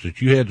ports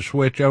that you had to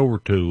switch over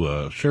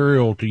to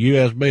serial to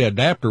USB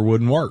adapter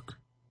wouldn't work.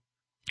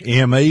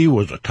 ME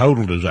was a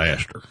total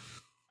disaster.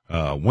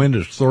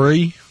 Windows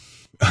 3,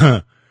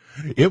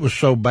 it was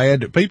so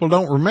bad that people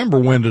don't remember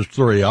Windows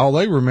 3. All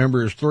they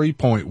remember is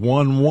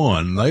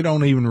 3.11. They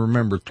don't even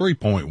remember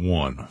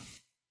 3.1.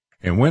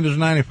 And Windows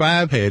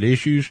 95 had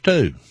issues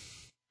too.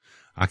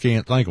 I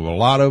can't think of a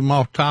lot of them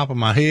off the top of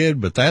my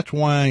head, but that's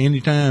why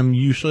anytime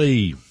you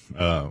see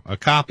a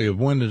copy of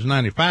Windows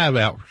 95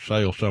 out for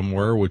sale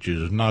somewhere, which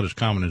is not as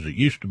common as it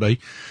used to be,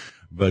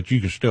 but you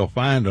can still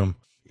find them,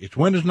 it's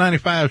Windows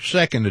 95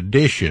 second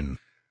edition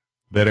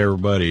that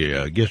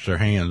everybody gets their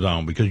hands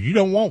on, because you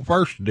don't want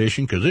first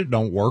edition because it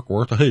don't work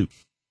worth a hoot.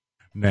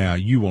 Now,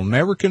 you will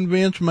never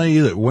convince me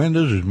that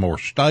Windows is more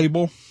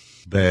stable,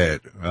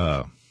 that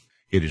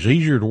it is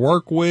easier to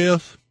work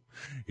with,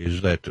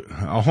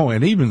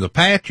 and even the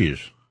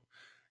patches.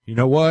 You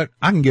know what?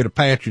 I can get a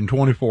patch in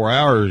 24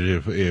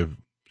 hours if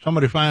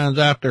somebody finds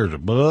out there's a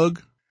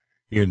bug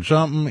in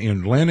something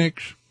in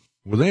Linux.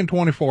 Within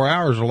 24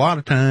 hours, a lot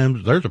of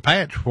times, there's a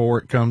patch for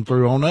it come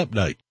through on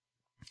update.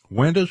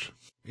 Windows,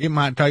 it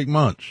might take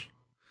months.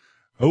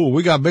 Oh,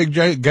 we got a big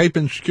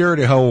gaping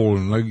security hole,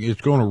 and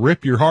it's going to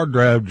rip your hard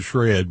drive to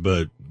shred,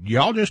 but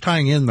y'all just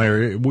hang in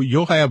there.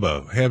 You'll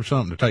have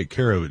something to take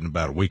care of it in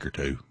about a week or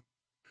two.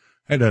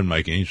 That doesn't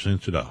make any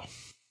sense at all.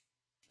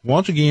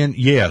 Once again,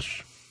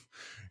 yes,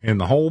 And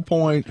the whole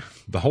point,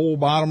 the whole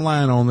bottom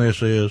line on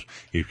this is,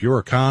 if you're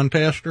a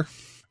contester,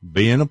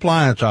 be an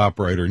appliance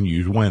operator and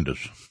use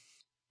Windows.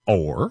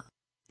 Or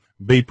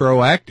be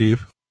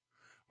proactive,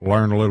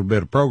 learn a little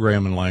bit of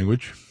programming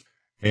language,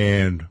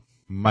 and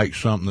make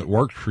something that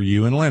works for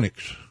you in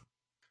Linux.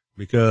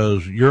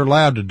 Because you're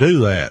allowed to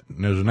do that.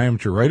 And as an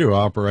amateur radio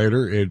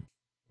operator, it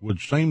would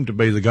seem to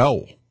be the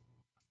goal.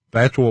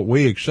 That's what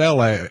we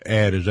excel at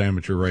as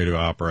amateur radio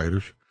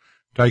operators,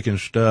 taking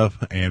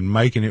stuff and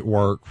making it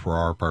work for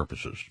our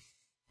purposes.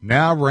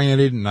 Now I've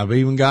ranted and I've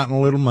even gotten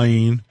a little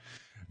mean,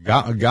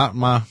 got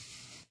my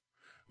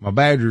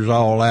badgers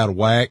all out of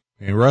whack,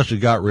 and Rusty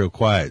got real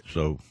quiet.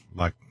 So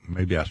like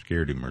maybe I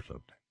scared him or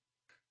something.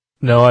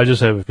 No, I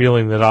just have a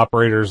feeling that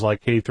operators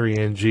like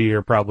K3NG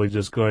are probably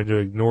just going to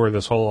ignore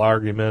this whole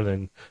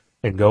argument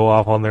and go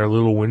off on their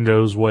little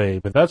Windows way,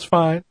 but that's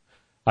fine.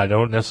 I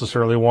don't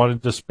necessarily want to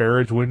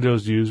disparage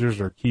Windows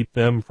users or keep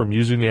them from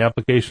using the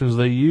applications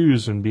they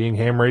use and being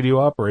ham radio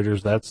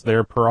operators. That's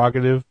their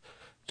prerogative,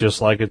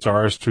 just like it's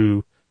ours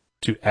to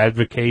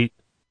advocate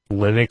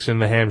Linux in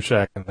the ham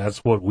shack, and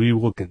that's what we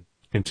will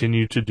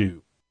continue to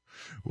do.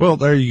 Well,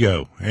 there you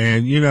go.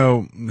 And,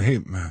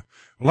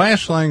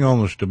 last thing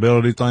on the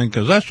stability thing,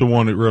 because that's the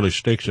one that really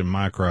sticks in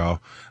my craw.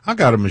 I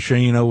got a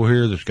machine over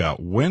here that's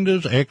got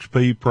Windows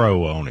XP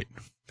Pro on it.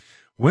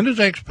 Windows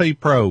XP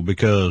Pro,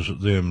 because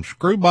them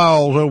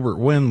screwballs over at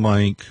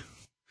WinLink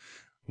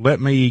let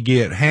me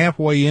get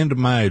halfway into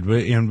my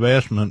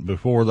investment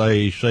before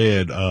they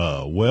said,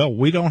 well,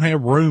 we don't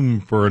have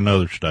room for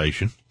another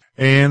station.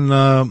 And,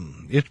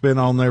 it's been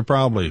on there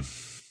probably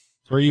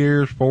 3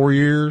 years, 4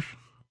 years.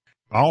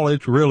 All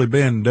it's really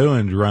been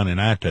doing is running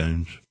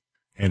iTunes,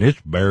 and it's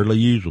barely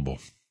usable.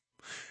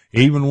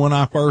 Even when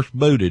I first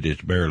booted,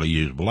 it's barely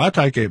usable. I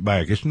take it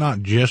back. It's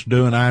not just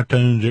doing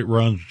iTunes. It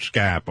runs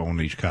Skype on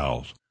these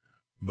calls.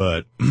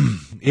 But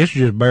it's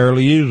just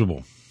barely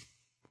usable.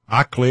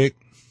 I click,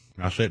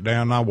 I sit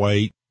down and I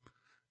wait,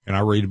 and I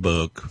read a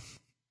book.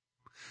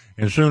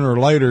 And sooner or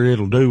later,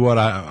 it'll do what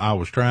I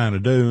was trying to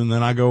do, and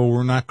then I go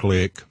over and I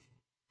click.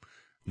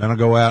 Then I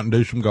go out and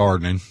do some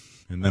gardening,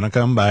 and then I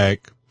come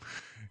back,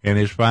 and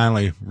it's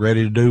finally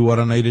ready to do what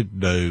I needed to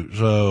do.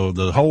 So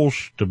the whole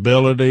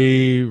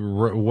stability,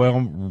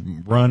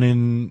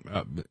 running,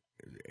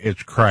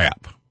 it's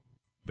crap.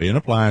 Be an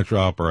appliance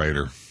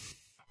operator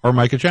or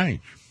make a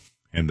change.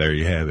 And there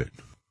you have it.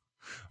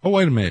 Oh,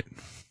 wait a minute.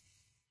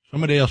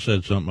 Somebody else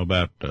said something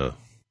about,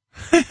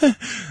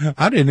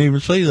 I didn't even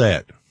see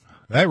that.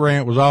 That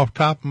rant was off the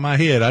top of my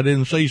head. I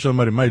didn't see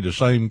somebody made the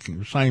same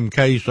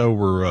case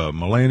over,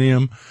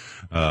 Millennium,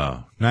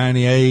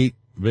 98,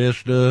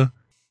 Vista,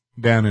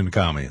 down in the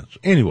comments.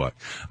 Anyway,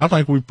 I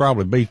think we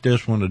probably beat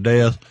this one to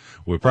death.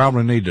 We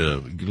probably need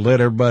to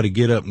let everybody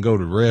get up and go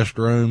to the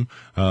restroom.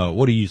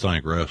 What do you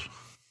think, Russ?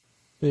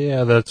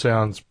 Yeah, that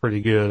sounds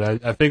pretty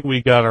good. I think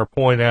we got our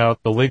point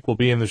out. The link will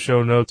be in the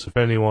show notes if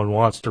anyone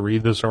wants to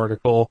read this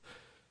article.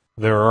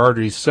 There are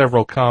already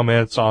several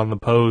comments on the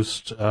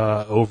post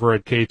over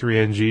at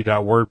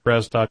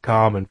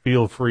k3ng.wordpress.com, and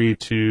feel free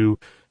to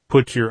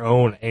put your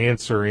own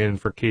answer in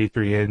for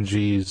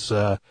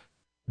K3NG's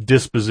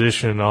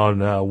disposition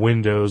on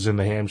Windows in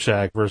the ham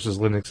shack versus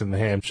Linux in the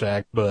ham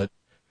shack. But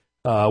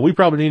we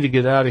probably need to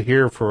get out of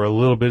here for a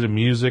little bit of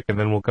music, and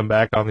then we'll come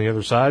back on the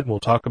other side and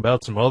we'll talk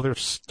about some other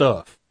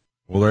stuff.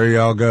 Well, there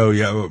y'all go.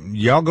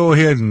 Y'all go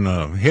ahead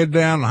and head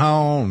down the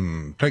hall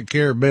and take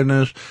care of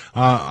business.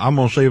 I'm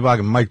going to see if I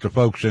can make the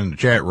folks in the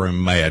chat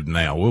room mad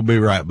now. We'll be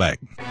right back.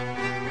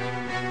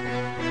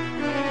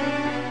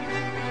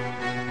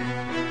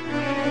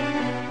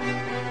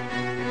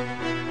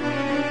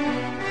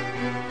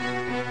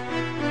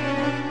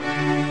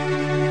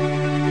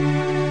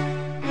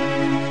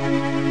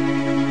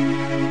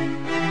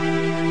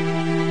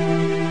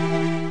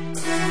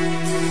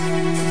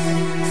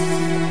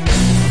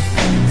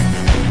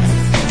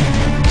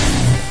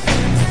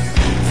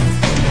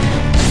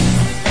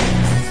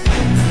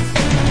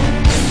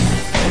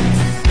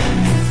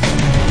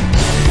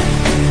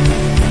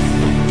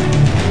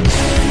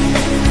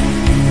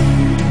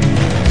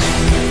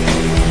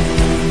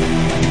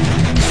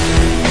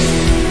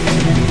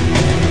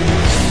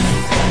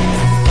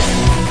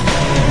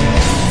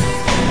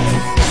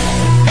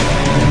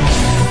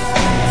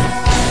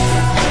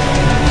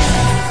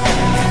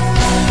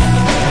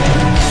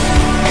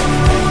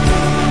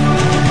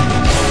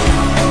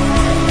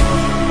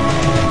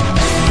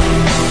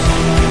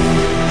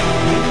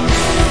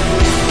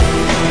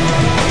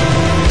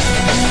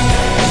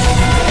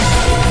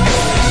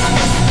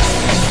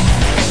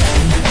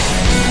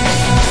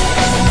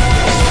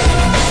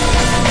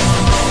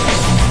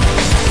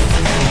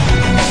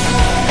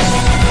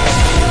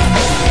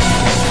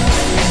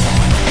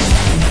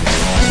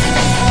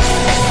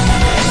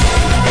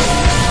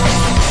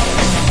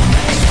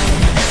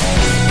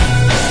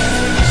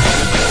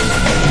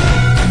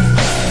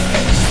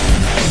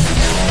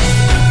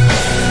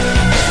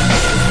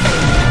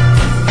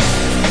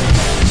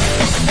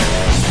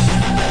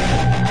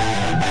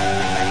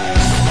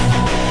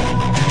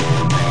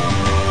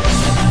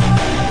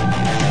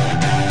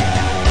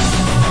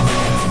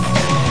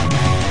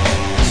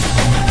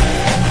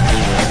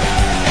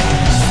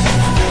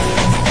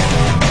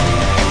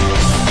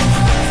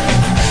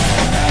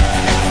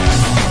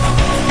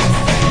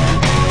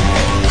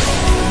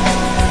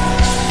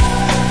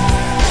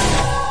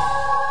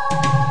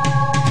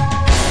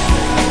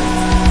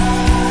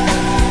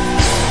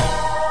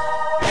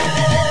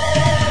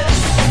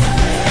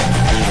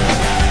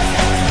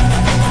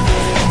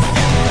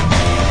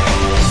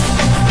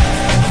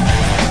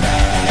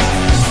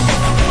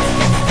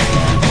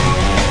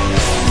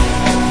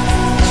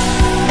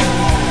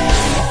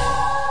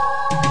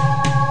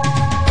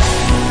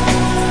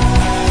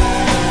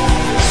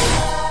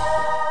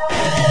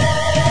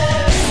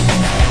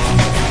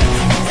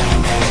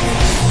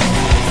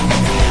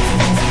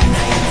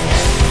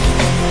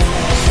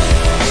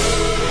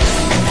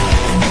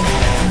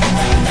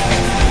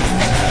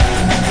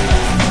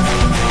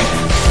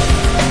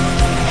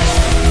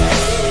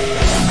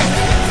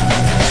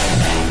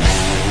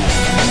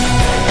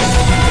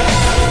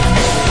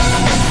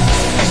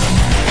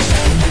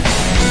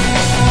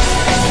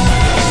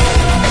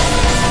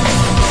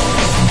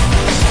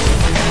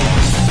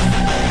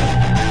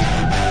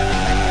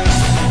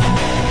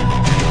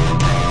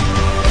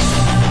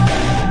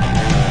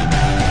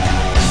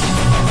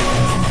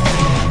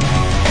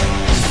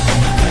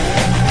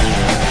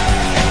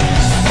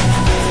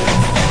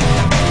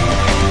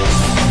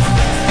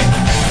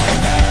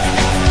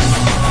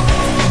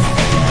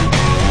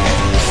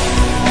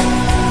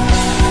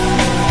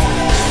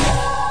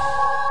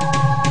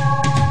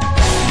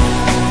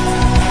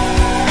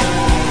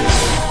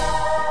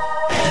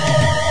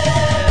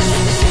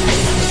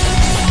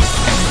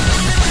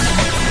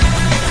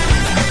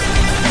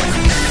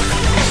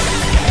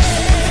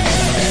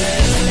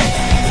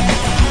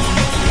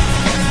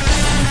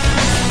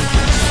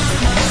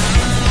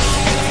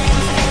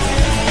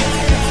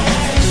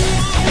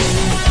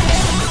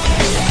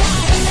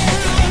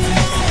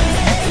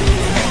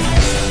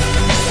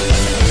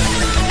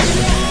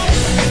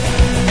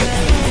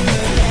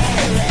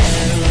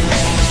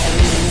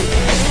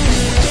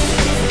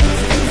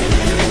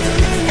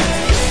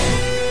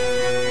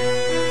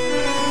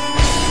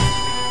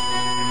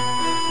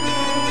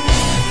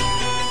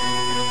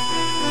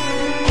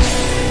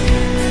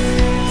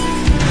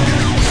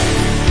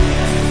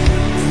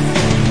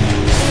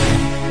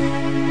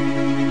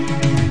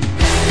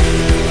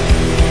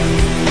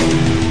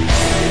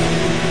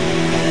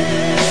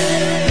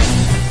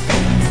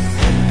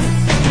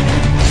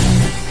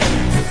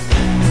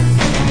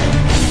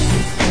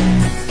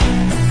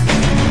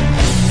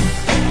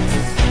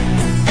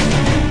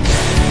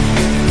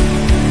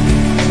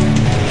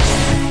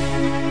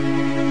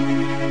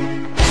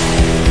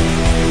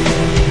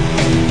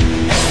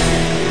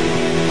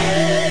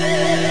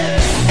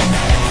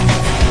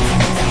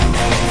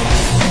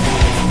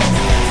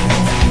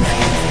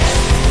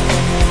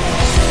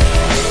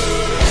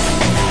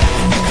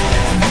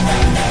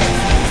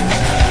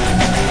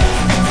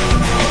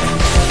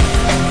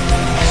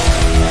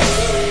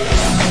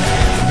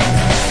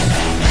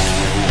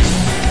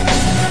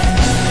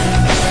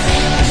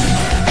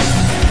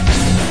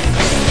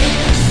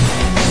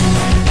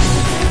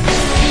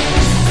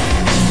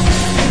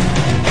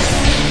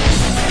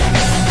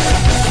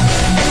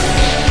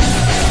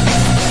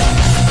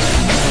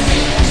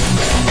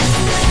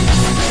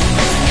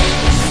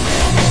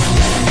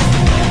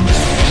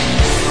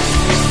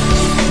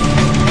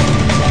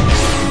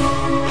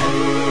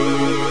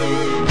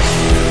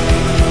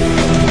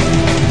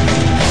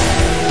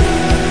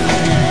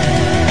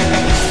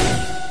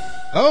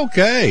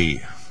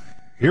 Okay.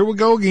 Here we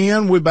go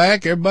again. We're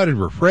back. Everybody's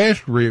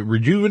refreshed,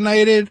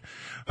 rejuvenated.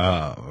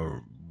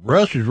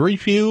 Russ is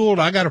refueled.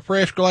 I got a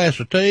fresh glass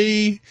of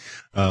tea.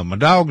 My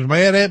dog's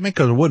mad at me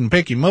because I wouldn't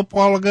pick him up a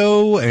while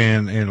ago.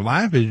 And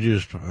life is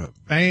just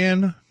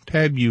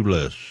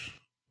fantabulous.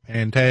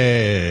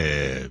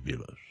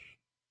 Fantabulous.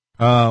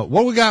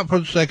 What we got for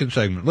the second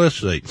segment? Let's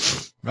see.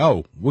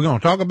 Oh, we're going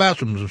to talk about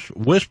some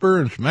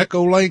Whisper and some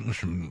Echolink and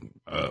some,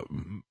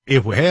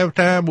 if we have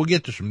time, we'll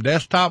get to some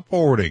desktop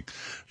forwarding.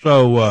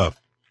 So,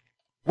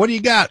 what do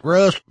you got,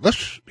 Russ?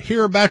 Let's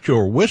hear about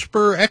your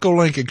Whisper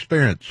Echolink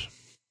experience.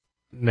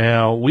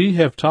 Now, we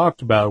have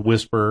talked about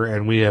Whisper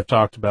and we have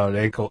talked about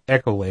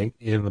Echolink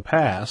in the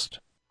past,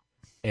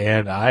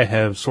 and I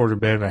have sort of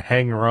been a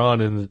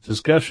hanger-on in the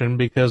discussion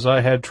because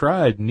I had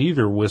tried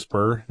neither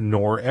Whisper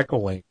nor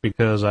Echolink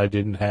because I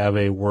didn't have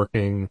a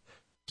working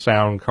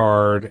sound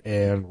card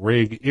and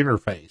rig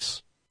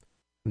interface.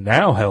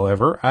 Now,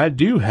 however, I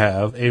do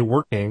have a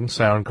working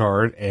sound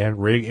card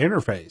and rig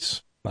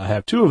interface. I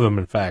have two of them,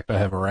 in fact. I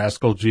have a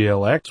Rascal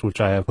GLX,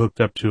 which I have hooked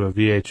up to a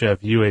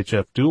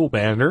VHF-UHF dual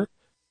bander,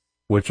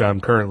 which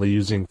I'm currently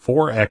using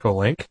for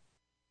Echolink.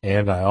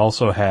 And I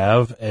also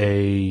have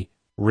a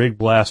Rig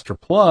Blaster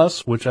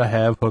Plus, which I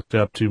have hooked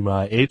up to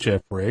my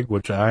HF rig,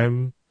 which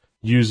I'm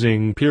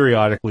using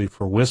periodically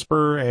for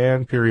Whisper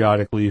and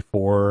periodically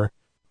for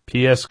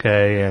PSK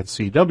and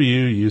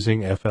CW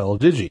using FL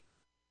Digi.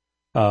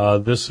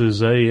 This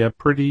is a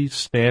pretty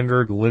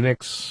standard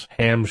Linux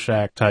ham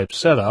shack type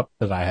setup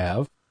that I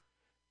have.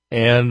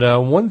 And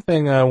one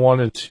thing I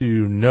wanted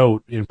to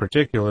note in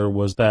particular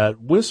was that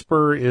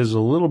Whisper is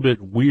a little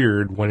bit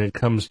weird when it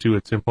comes to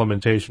its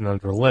implementation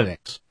under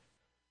Linux.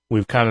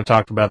 We've kind of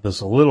talked about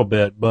this a little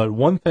bit, but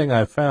one thing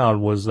I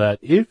found was that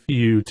if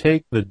you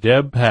take the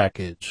Deb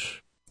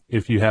package,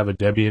 if you have a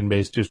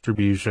Debian-based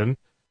distribution,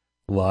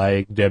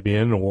 like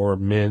Debian or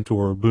Mint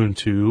or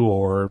Ubuntu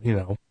or,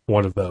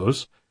 one of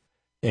those,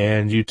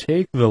 and you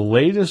take the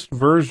latest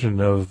version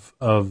of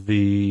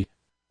the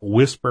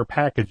Whisper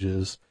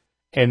packages,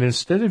 and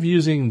instead of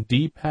using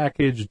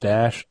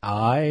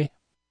dpackage-i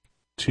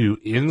to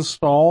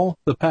install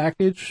the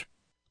package,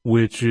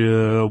 which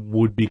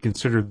would be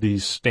considered the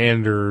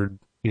standard,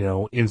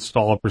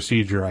 install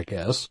procedure, I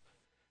guess.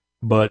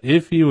 But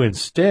if you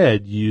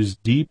instead use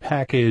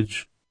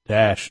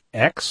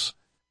dpackage-x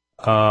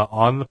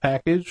on the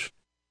package,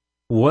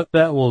 what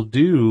that will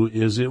do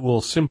is it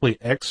will simply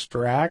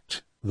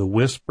extract the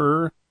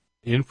Whisper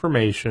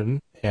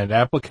information and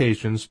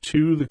applications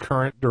to the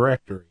current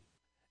directory.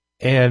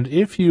 And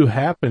if you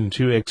happen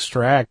to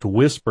extract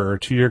Whisper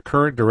to your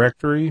current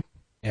directory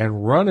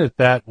and run it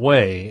that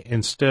way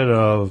instead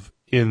of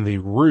in the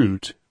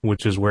root,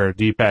 which is where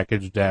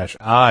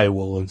dpackage-i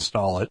will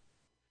install it,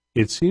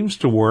 it seems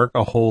to work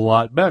a whole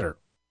lot better.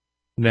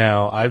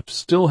 Now, I've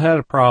still had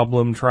a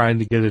problem trying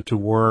to get it to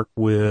work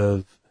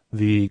with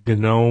the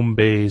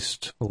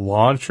GNOME-based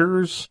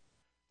launchers,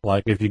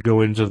 like if you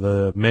go into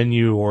the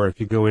menu or if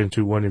you go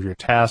into one of your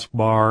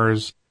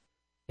taskbars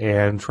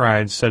and try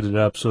and set it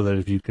up so that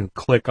if you can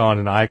click on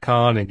an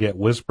icon and get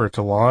Whisper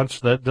to launch,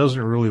 that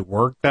doesn't really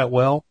work that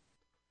well.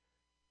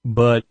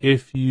 But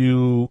if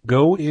you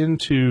go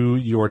into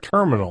your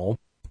terminal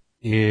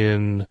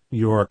in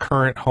your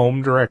current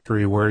home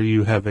directory where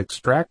you have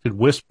extracted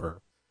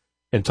Whisper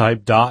and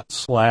type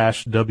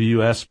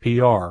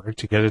 /WSPR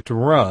to get it to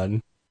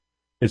run,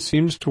 it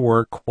seems to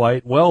work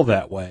quite well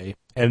that way,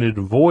 and it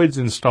avoids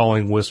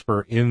installing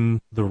Whisper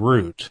in the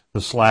root,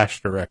 the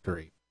 /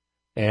 directory.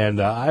 And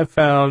I've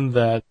found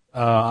that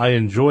I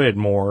enjoy it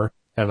more,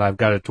 and I've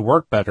got it to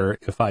work better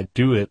if I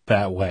do it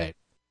that way.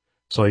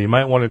 So you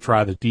might want to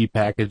try the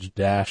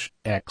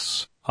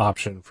dpackage-x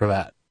option for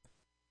that.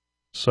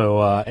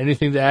 So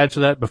anything to add to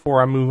that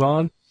before I move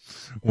on?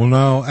 Well,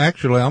 no,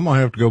 actually, I'm going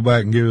to have to go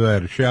back and give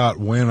that a shot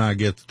when I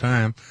get the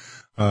time.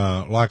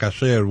 Like I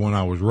said, when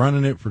I was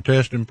running it for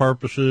testing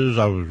purposes,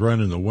 I was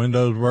running the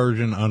Windows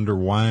version under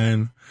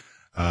Wine.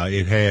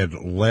 It had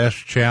less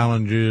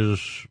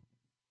challenges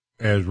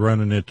as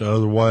running it the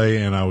other way,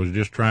 and I was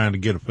just trying to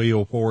get a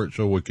feel for it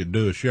so we could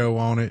do a show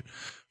on it.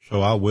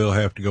 So I will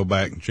have to go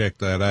back and check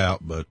that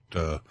out. But,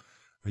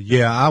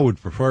 yeah, I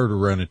would prefer to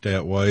run it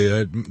that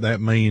way. That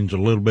means a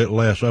little bit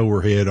less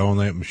overhead on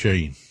that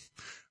machine.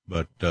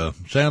 But,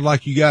 sounds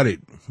like you got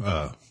it,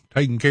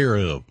 taken care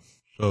of.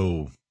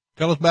 So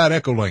tell us about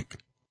Echolink.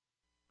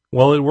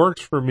 Well, it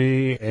works for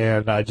me,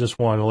 and I just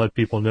want to let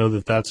people know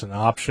that that's an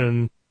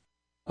option.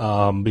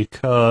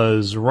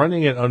 Because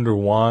running it under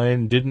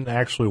Wine didn't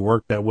actually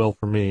work that well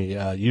for me.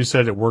 You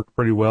said it worked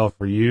pretty well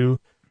for you,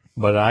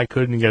 but I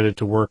couldn't get it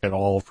to work at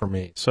all for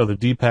me. So the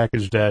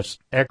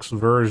dpackage-x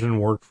version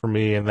worked for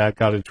me, and that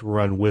got it to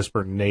run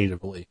Whisper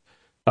natively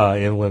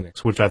in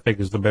Linux, which I think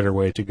is the better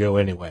way to go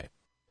anyway.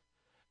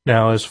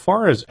 Now, as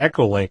far as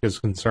Echolink is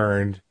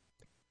concerned,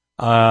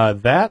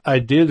 that I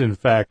did in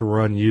fact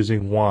run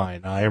using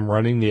Wine. I am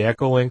running the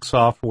Echolink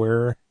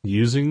software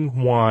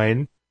using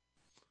Wine.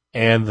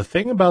 And the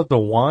thing about the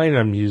Wine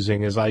I'm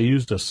using is I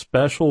used a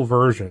special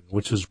version,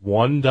 which is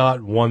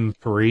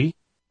 1.13,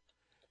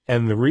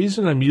 And the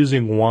reason I'm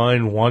using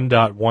Wine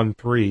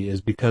 1.13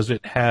 is because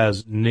it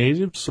has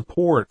native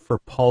support for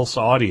Pulse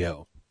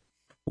Audio.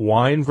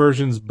 Wine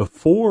versions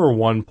before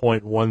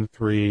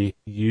 1.13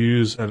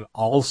 use an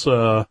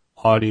ALSA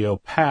audio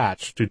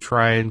patch to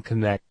try and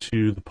connect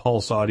to the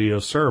Pulse Audio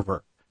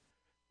server,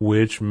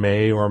 which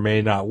may or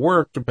may not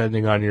work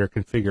depending on your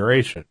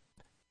configuration.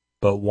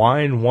 But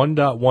Wine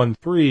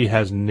 1.13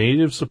 has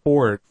native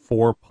support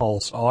for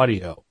Pulse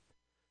Audio,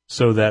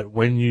 so that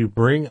when you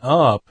bring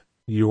up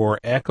your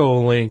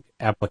Echolink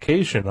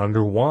application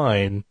under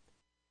Wine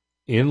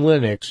in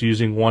Linux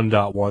using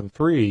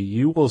 1.13,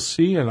 you will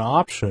see an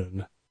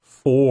option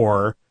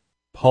for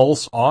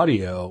Pulse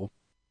Audio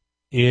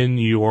in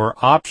your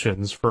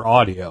options for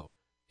audio.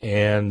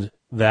 And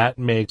that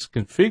makes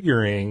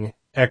configuring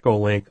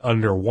Echolink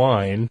under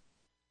Wine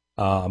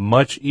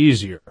much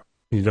easier.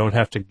 You don't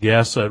have to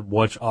guess at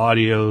which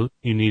audio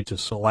you need to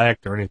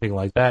select or anything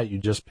like that. You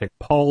just pick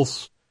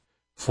Pulse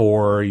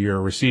for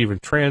your receive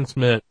and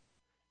transmit,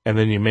 and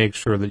then you make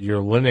sure that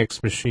your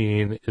Linux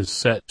machine is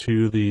set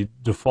to the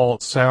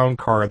default sound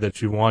card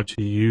that you want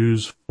to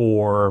use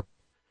for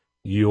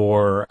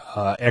your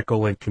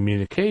Echolink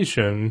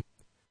communication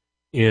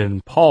in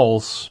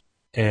Pulse,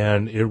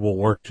 and it will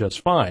work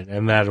just fine.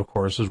 And that, of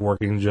course, is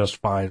working just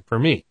fine for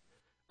me.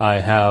 I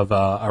have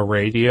a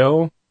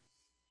radio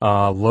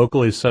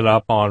locally set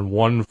up on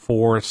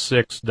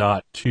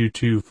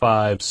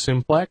 146.225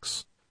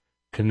 simplex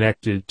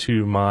connected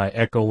to my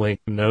Echolink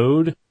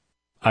node.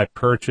 I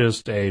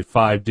purchased a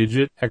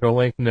 5-digit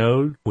Echolink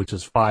node, which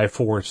is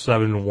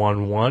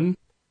 54711,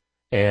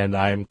 and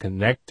I'm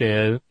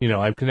connected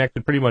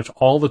pretty much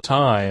all the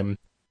time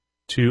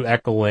to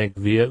Echolink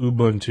via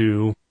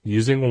Ubuntu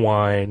using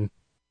Wine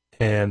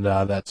and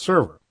that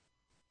server.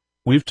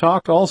 We've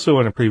talked also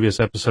in a previous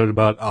episode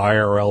about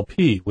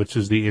IRLP, which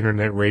is the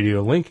Internet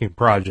Radio Linking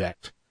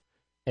Project.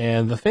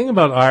 And the thing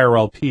about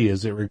IRLP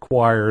is it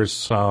requires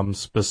some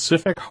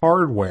specific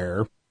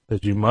hardware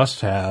that you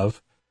must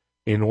have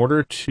in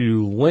order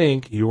to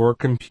link your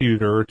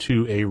computer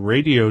to a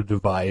radio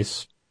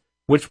device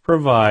which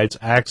provides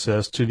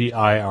access to the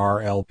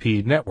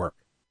IRLP network.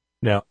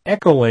 Now,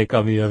 Echolink,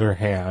 on the other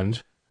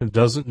hand,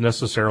 doesn't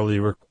necessarily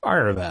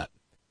require that.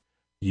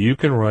 You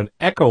can run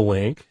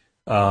Echolink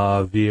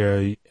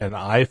via an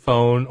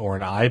iPhone or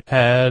an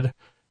iPad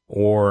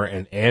or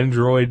an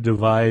Android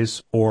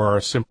device or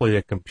simply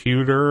a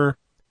computer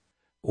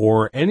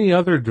or any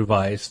other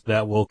device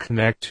that will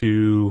connect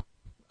to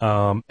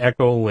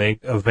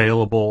Echolink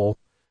available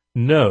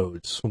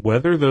nodes,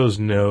 whether those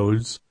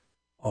nodes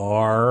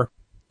are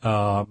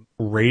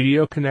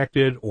radio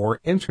connected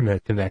or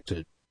internet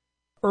connected.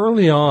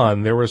 Early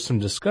on, there was some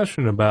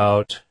discussion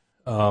about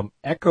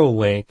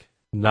Echolink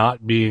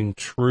not being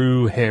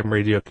true ham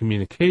radio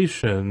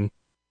communication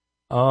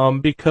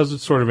because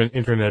it's sort of an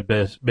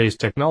internet-based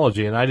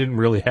technology, and I didn't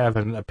really have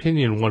an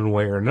opinion one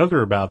way or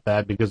another about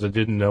that because I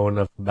didn't know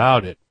enough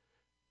about it.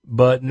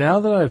 But now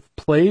that I've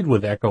played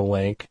with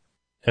Echolink,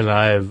 and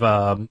I've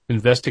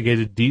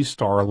investigated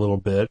D-Star a little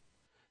bit,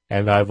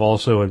 and I've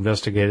also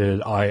investigated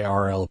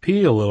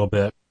IRLP a little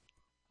bit,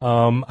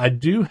 I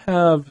do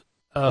have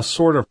a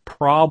sort of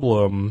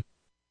problem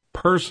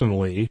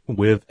personally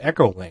with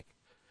Echolink.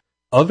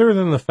 Other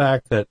than the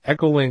fact that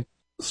Echolink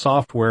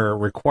software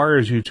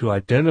requires you to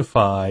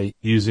identify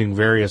using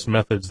various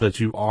methods that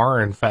you are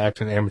in fact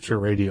an amateur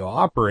radio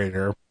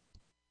operator,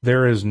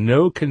 there is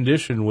no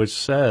condition which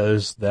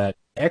says that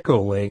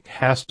Echolink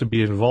has to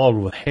be involved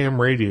with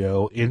ham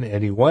radio in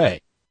any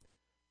way.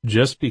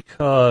 Just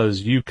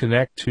because you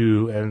connect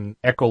to an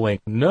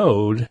Echolink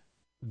node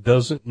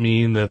doesn't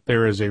mean that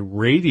there is a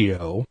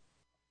radio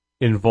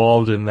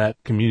involved in that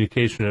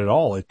communication at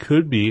all. It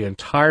could be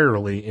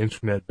entirely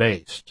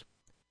internet-based.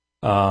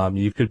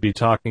 You could be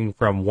talking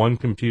from one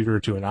computer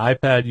to an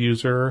iPad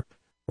user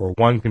or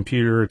one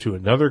computer to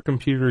another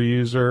computer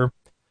user,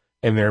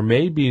 and there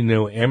may be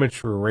no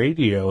amateur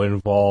radio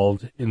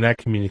involved in that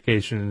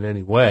communication in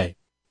any way.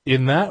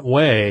 In that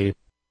way,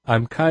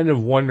 I'm kind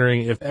of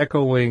wondering if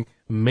Echolink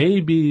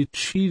may be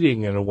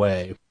cheating in a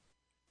way.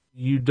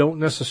 You don't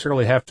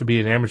necessarily have to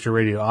be an amateur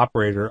radio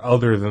operator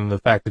other than the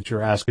fact that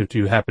you're asked if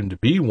you happen to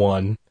be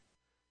one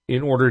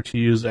in order to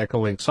use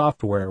Echolink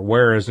software,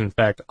 whereas in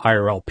fact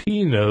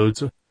IRLP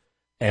nodes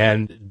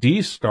and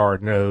D-Star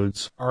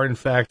nodes are in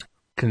fact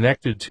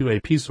connected to a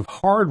piece of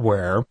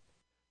hardware,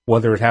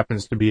 whether it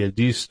happens to be a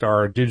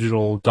D-Star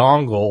digital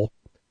dongle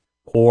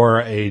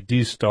or a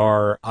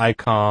D-Star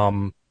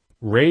ICOM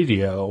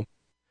radio,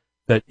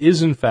 that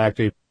is in fact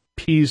a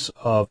piece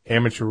of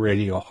amateur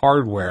radio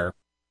hardware.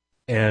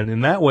 And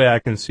in that way I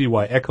can see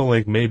why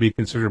Echolink may be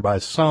considered by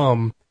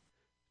some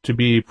to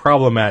be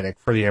problematic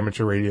for the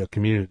amateur radio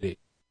community.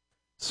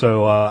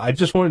 So I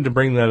just wanted to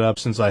bring that up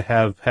since I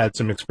have had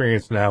some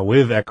experience now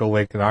with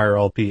Echolink and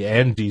IRLP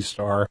and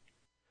D-Star,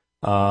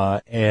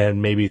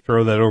 and maybe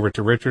throw that over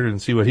to Richard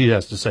and see what he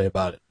has to say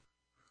about it.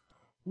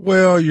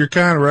 Well, you're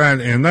kind of right,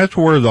 and that's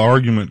where the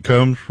argument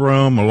comes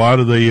from. A lot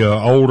of the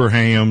older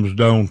hams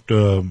don't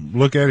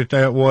look at it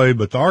that way,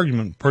 but the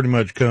argument pretty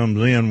much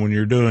comes in when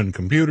you're doing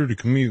computer to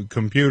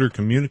computer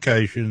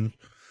communications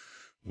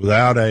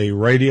without a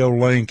radio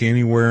link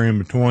anywhere in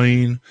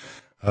between.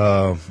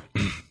 It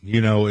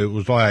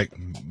was like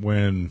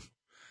when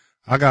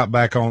I got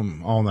back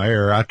on the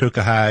air, I took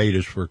a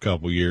hiatus for a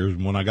couple of years,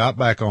 and when I got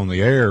back on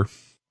the air,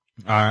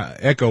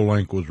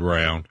 Echolink was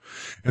around,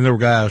 and there were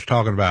guys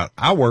talking about,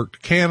 I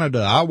worked Canada,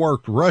 I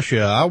worked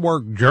Russia, I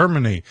worked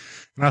Germany.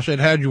 And I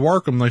said, how'd you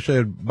work them? They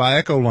said, by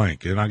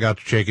Echolink. And I got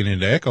to checking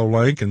into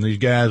Echolink, and these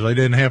guys, they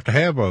didn't have to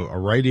have a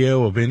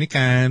radio of any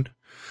kind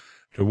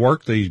to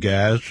work these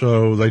guys,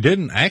 so they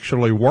didn't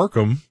actually work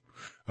them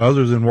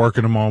other than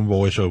working them on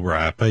voice over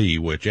IP,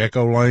 which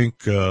Echolink,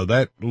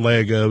 that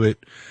leg of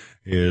it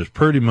is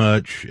pretty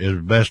much,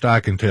 as best I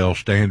can tell,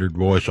 standard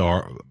voice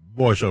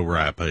over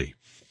IP.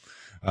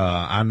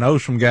 I know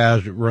some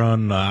guys that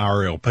run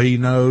RLP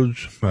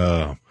nodes,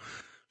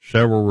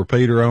 several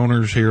repeater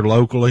owners here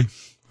locally.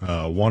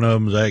 One of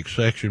them's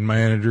ex-section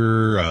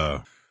manager.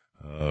 A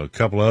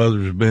couple of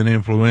others have been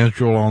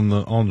influential on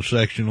the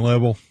section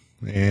level.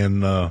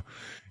 And,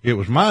 it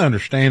was my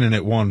understanding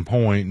at one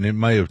point, and it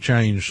may have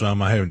changed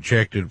some, I haven't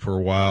checked it for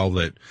a while,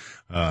 that,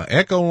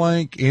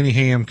 Echolink, any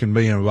ham can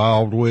be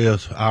involved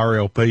with.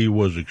 RLP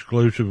was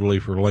exclusively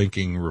for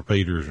linking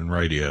repeaters and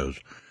radios.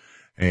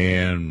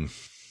 And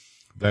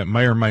that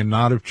may or may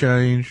not have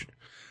changed.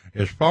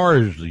 As far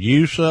as the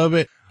use of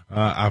it,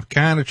 I've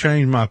kind of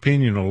changed my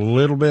opinion a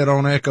little bit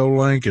on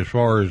Echolink as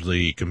far as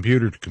the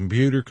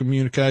computer-to-computer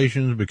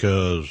communications,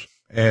 because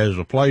as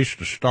a place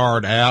to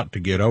start out to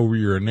get over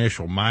your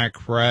initial mic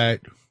fright,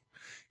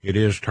 it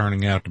is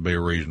turning out to be a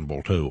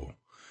reasonable tool.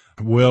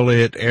 Will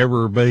it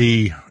ever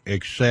be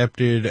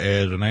accepted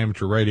as an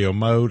amateur radio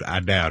mode? I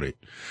doubt it.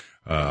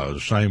 The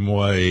same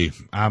way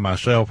I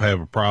myself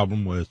have a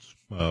problem with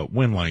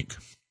WinLink.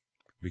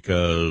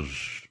 Because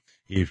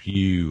if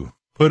you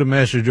put a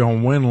message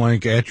on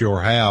WinLink at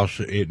your house,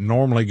 it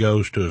normally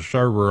goes to a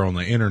server on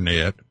the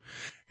internet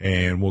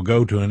and will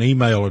go to an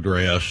email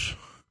address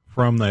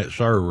from that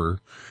server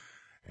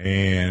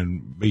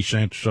and be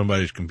sent to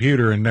somebody's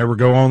computer and never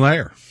go on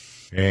there.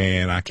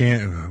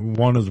 And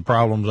one of the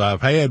problems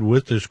I've had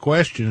with this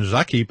question is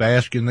I keep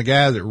asking the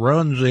guy that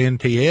runs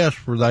NTS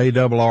for the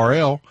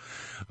ARRL,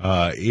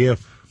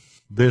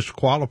 if this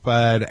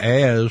qualified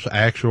as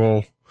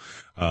actual,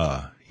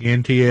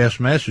 NTS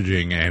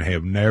messaging, and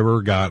have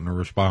never gotten a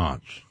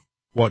response.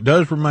 What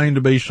does remain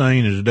to be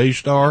seen is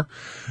D-Star,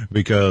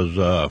 because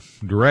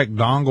direct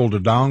dongle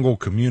to dongle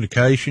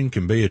communication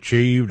can be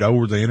achieved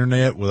over the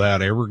internet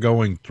without ever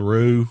going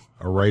through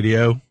a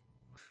radio.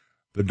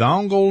 The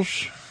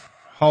dongles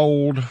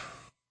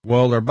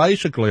they're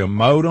basically a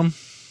modem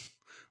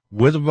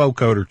with a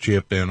vocoder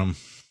chip in them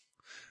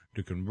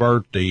to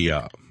convert the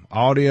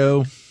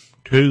audio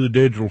to the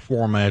digital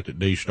format that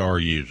D-Star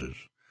uses.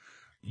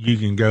 You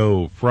can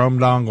go from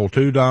dongle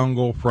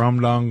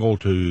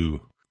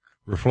to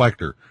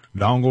reflector,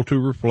 dongle to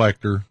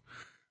reflector,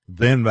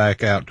 then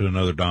back out to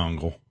another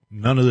dongle.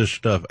 None of this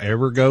stuff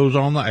ever goes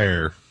on the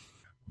air,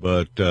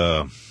 but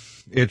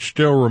it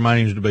still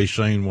remains to be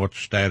seen what the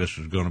status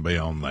is going to be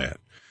on that.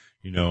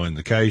 In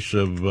the case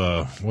of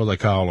what they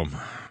call them,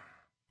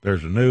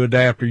 there's a new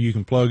adapter you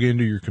can plug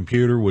into your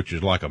computer, which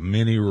is like a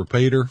mini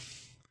repeater.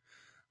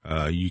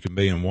 You can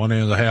be in one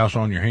end of the house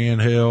on your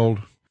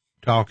handheld,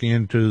 talk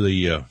into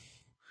the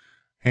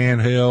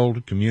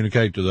handheld,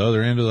 communicate to the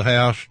other end of the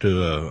house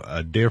to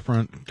a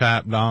different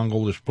type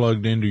dongle that's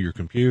plugged into your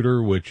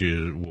computer, which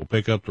will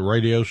pick up the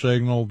radio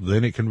signal.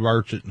 Then it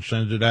converts it and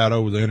sends it out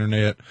over the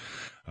internet.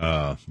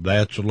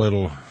 That's a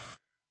little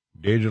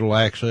digital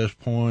access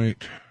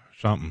point,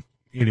 something.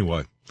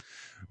 Anyway,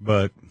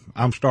 but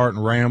I'm starting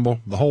to ramble.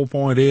 The whole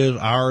point is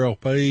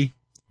RLP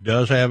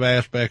does have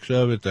aspects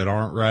of it that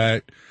aren't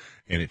right,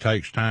 and it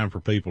takes time for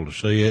people to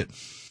see it.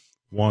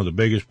 One of the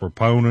biggest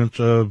proponents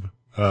of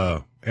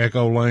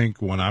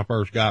Echolink when I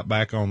first got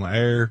back on the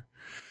air,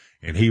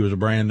 and he was a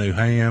brand new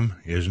ham,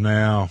 is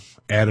now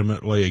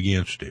adamantly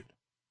against it.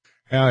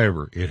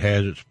 However, it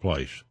has its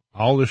place.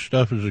 All this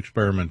stuff is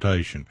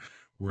experimentation.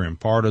 We're in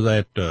part of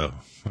that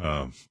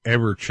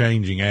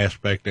ever-changing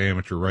aspect of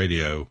amateur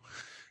radio,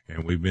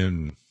 and we've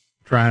been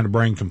trying to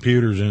bring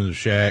computers into the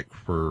shack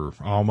for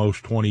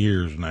almost 20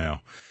 years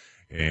now,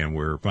 and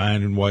we're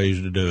finding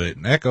ways to do it,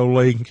 and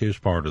Echolink is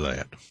part of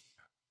that.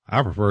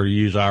 I prefer to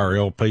use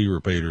RLP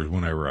repeaters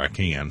whenever I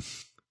can,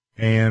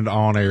 and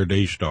on-air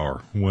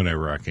D-Star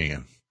whenever I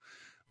can.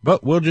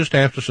 But we'll just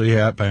have to see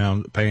how it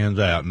pans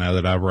out now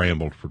that I've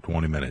rambled for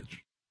 20 minutes.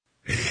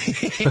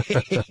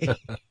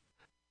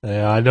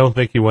 Yeah, I don't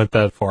think you went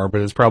that far, but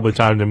it's probably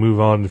time to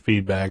move on to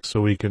feedback so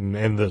we can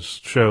end this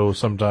show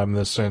sometime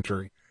this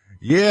century.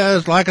 Yeah,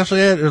 it's like I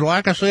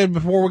said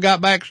before we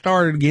got back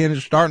started again,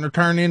 it's starting to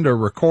turn into a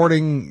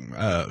recording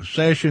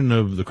session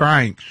of the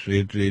cranks.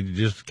 It's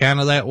just kind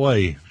of that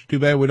way. It's too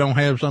bad we don't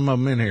have some of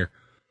them in here.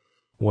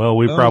 Well,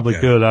 we probably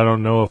could. I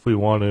don't know if we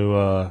want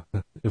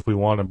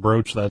to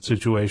broach that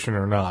situation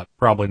or not.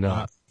 Probably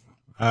not.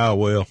 Oh,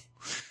 well,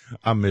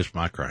 I miss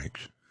my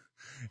cranks.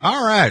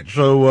 All right.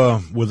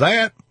 So, with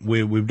that,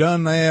 we've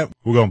done that.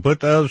 We're going to put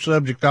the other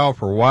subject off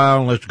for a while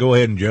and let's go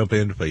ahead and jump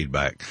into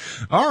feedback.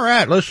 All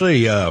right. Let's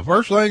see.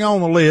 First thing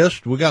on the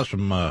list, we got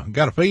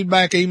got a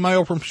feedback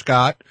email from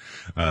Scott,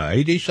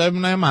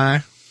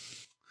 AD7MI.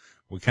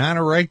 We kind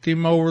of raked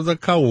him over the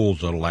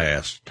coals the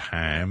last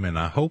time and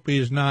I hope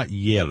he's not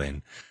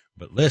yelling,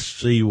 but let's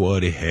see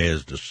what he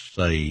has to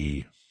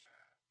say.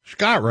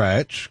 Scott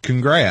writes,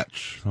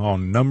 congrats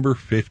on number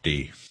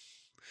 50.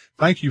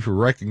 Thank you for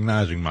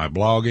recognizing my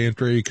blog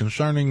entry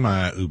concerning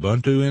my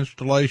Ubuntu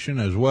installation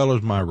as well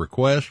as my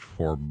request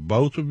for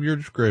both of your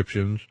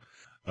descriptions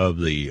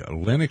of the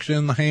Linux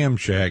in the Ham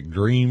Shack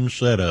dream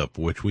setup,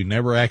 which we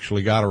never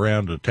actually got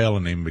around to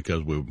telling him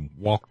because we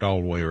walked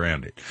all the way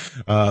around it.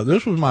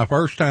 This was my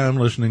first time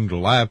listening to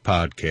live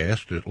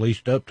podcast, at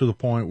least up to the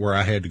point where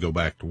I had to go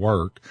back to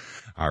work.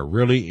 I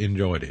really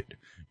enjoyed it.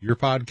 Your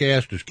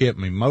podcast has kept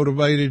me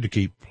motivated to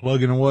keep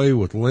plugging away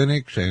with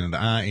Linux, and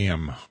I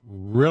am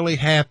really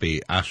happy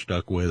I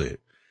stuck with it.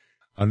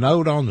 A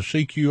note on the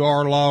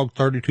CQR log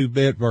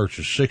 32-bit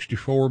versus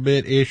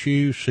 64-bit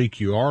issue.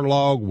 CQR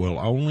log will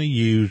only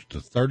use the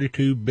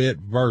 32-bit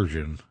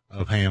version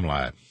of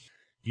Hamlite.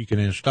 You can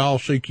install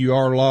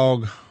CQR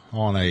log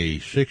on a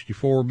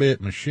 64-bit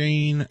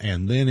machine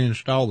and then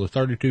install the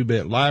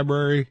 32-bit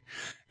library,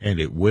 and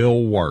it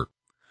will work.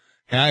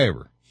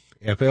 However,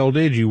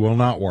 FLDigi will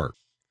not work,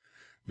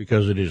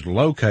 because it is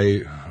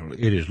looking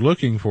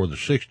for the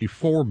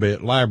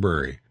 64-bit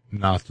library,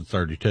 not the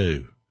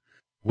 32.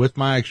 With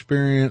my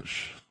experience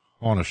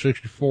on a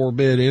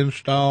 64-bit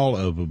install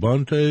of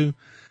Ubuntu,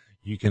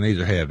 you can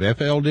either have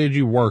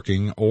FLDigi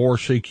working or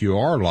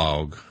CQR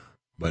log,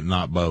 but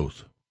not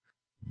both.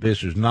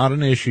 This is not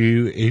an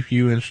issue if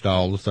you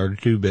install the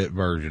 32-bit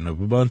version of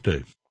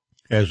Ubuntu,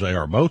 as they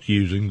are both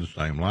using the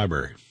same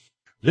library.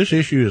 This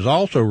issue is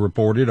also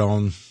reported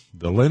on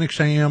the Linux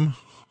Ham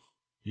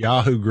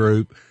Yahoo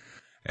group,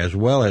 as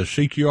well as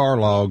CQR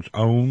log's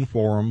own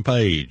forum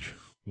page.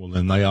 Well,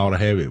 then they ought to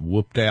have it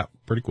whooped out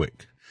pretty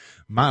quick.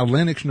 My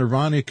Linux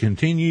Nirvana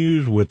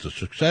continues with the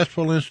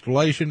successful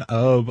installation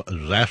of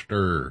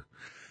Zaster.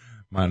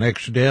 My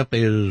next step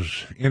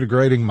is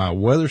integrating my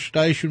weather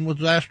station with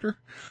Zaster.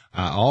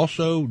 I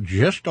also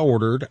just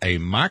ordered a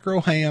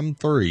Microham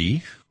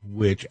 3,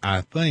 which I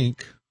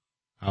think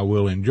I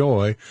will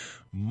enjoy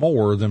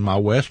more than my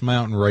West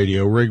Mountain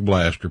Radio Rig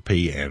Blaster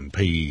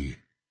PNP.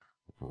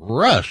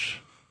 Russ,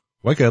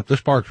 wake up,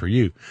 this part's for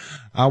you.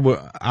 I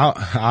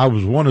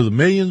was one of the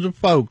millions of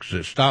folks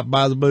that stopped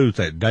by the booth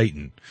at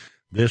Dayton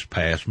this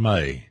past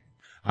May.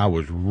 I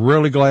was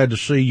really glad to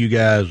see you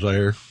guys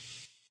there.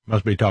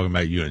 Must be talking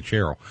about you and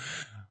Cheryl.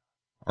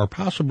 Or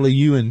possibly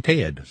you and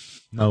Ted.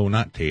 No,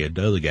 not Ted,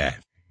 the other guy.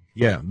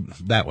 Yeah,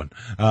 that one.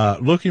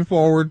 Looking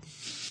forward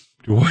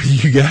to what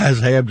you guys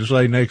have to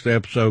say next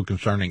episode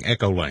concerning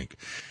Echolink.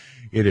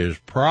 It is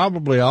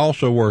probably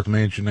also worth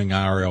mentioning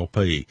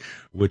RLP,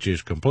 which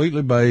is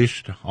completely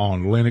based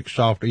on Linux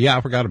software. Yeah,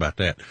 I forgot about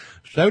that.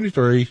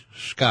 73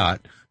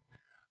 Scott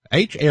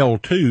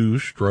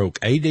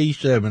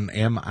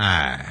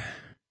HL2/AD7MI.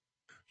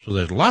 So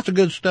there's lots of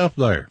good stuff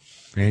there.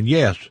 And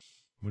yes,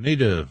 we need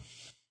to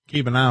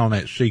keep an eye on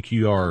that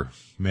CQR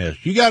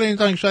mess. You got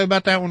anything to say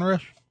about that one,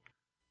 Russ?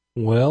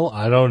 Well,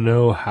 I don't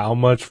know how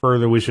much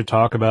further we should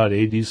talk about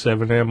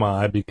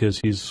AD7MI because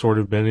he's sort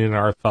of been in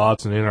our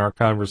thoughts and in our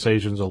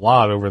conversations a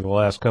lot over the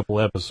last couple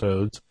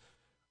episodes.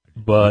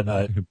 But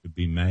to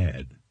be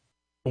mad.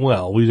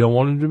 Well, we don't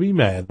want him to be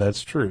mad.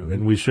 That's true.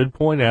 And we should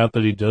point out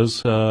that he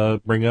does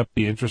bring up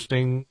the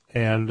interesting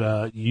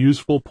and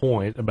useful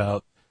point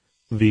about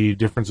the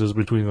differences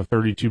between the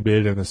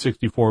 32-bit and the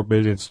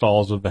 64-bit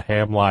installs of the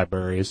ham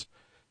libraries.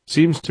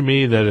 Seems to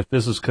me that if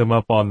this has come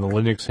up on the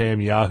Linux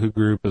Ham Yahoo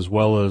group as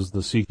well as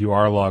the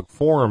CQR log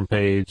forum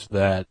page,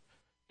 that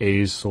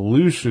a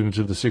solution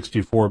to the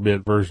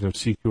 64-bit version of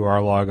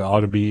CQR log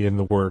ought to be in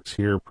the works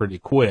here pretty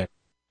quick.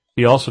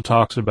 He also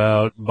talks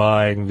about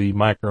buying the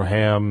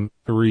Microham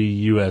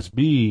 3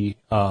 USB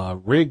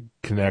rig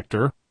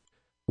connector,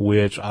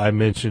 which I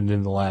mentioned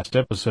in the last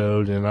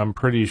episode, and I'm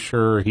pretty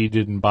sure he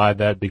didn't buy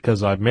that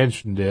because I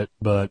mentioned it,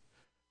 but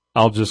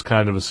I'll just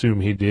kind of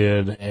assume he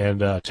did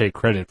and take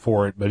credit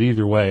for it. But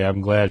either way,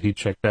 I'm glad he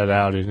checked that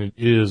out, and it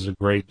is a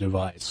great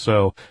device.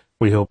 So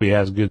we hope he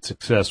has good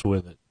success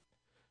with it.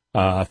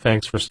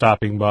 Thanks for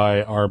stopping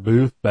by our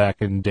booth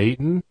back in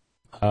Dayton.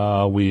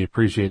 We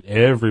appreciate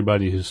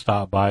everybody who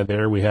stopped by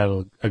there. We had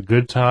a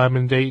good time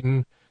in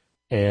Dayton,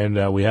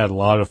 and we had a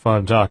lot of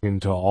fun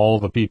talking to all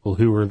the people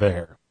who were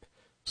there.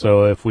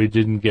 So if we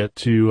didn't get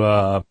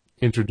to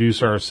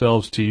introduce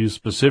ourselves to you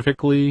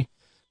specifically,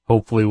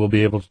 hopefully we'll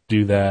be able to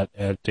do that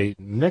at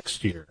Dayton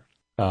next year,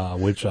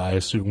 which I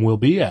assume we'll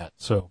be at.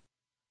 So,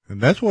 and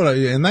that's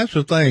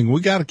the thing.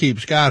 We got to keep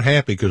Scott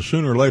happy because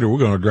sooner or later we're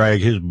going to drag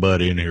his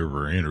butt in here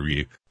for an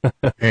interview.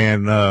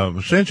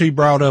 And since he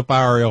brought up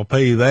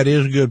RLP, that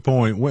is a good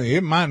point.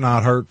 It might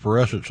not hurt for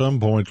us at some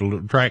point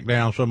to track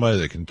down somebody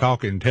that can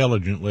talk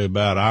intelligently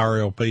about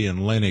RLP and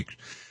Linux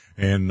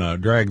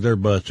and drag their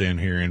butts in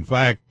here. In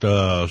fact,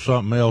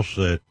 something else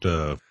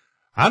that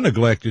I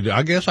neglected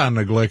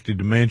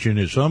to mention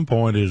at some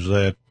point is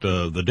that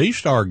the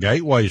D-Star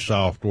Gateway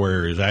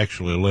software is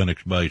actually a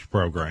Linux-based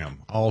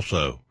program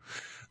also.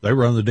 They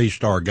run the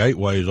D-Star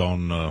gateways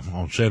on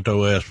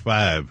CentOS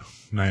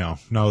 5 now.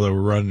 No, they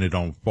were running it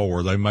on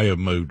 4. They may have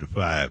moved to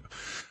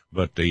 5.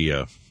 But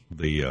the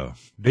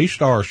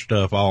D-Star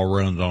stuff all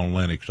runs on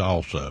Linux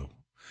also.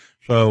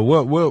 So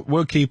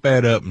we'll keep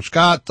that up. And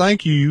Scott,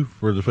 thank you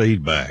for the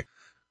feedback.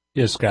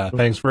 Yes, Scott.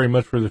 Thanks very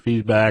much for the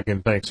feedback,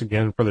 and thanks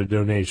again for the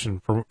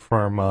donation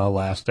from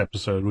last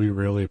episode. We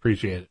really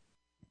appreciate it.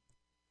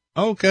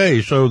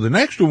 Okay, so the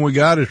next one we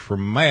got is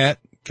from Matt,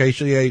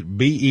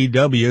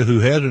 KC8BEW, who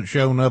hasn't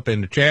shown up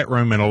in the chat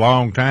room in a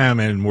long time,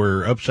 and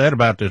we're upset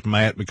about this,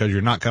 Matt, because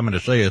you're not coming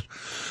to see us.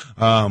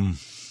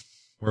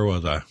 Where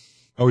was I?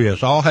 Oh,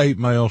 yes, all hate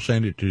mail,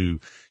 send it to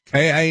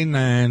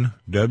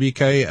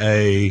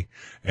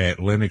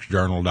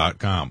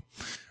KA9WKA@linuxjournal.com.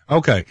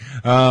 Okay,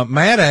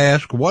 Matt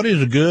asked, what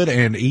is a good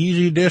and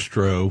easy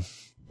distro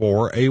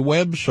for a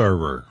web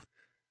server?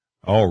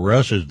 Oh,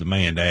 Russ is the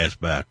man to ask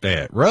about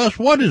that. Russ,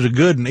 what is a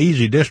good and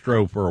easy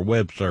distro for a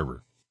web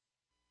server?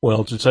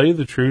 Well, to tell you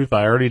the truth,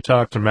 I already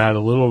talked to Matt a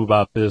little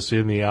about this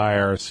in the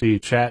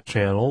IRC chat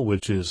channel,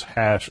 which is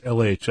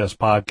 #LHS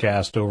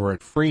podcast over at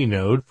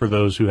Freenode for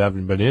those who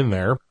haven't been in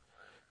there.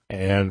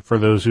 And for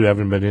those who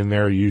haven't been in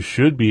there, you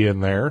should be in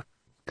there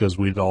because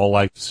we'd all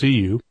like to see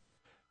you.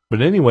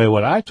 But anyway,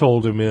 what I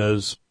told him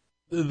is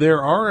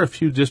there are a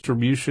few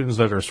distributions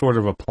that are sort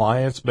of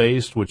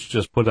appliance-based, which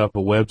just put up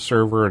a web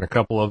server and a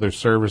couple other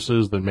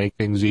services that make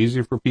things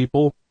easy for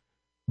people.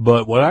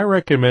 But what I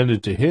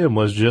recommended to him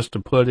was just to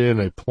put in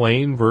a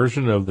plain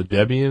version of the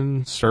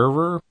Debian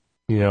server,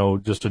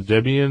 just a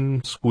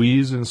Debian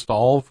squeeze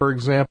install, for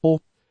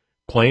example,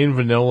 plain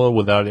vanilla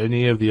without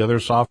any of the other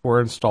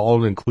software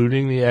installed,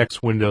 including the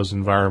X Windows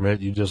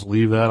environment. You just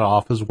leave that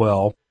off as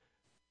well.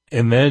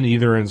 And then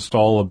either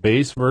install a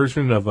base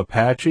version of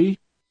Apache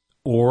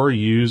or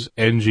use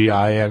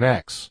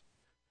NGINX.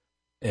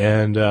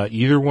 And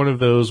either one of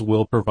those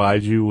will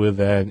provide you with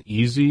an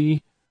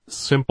easy,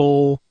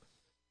 simple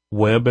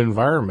web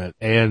environment.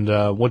 And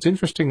what's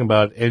interesting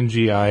about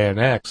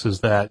NGINX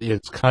is that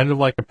it's kind of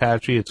like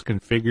Apache. It's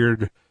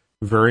configured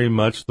very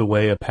much the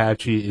way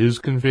Apache is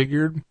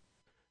configured,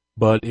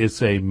 but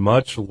it's a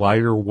much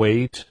lighter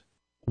weight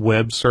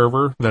web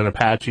server than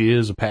Apache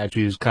is.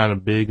 Apache is kind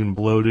of big and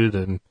bloated,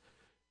 and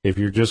if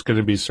you're just going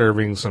to be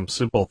serving some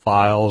simple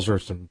files or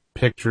some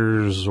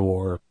pictures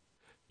or,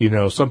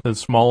 something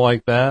small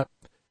like that,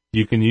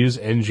 you can use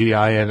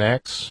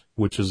NGINX,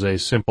 which is a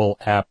simple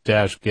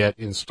apt-get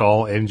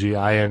install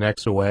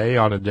NGINX away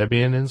on a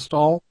Debian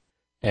install,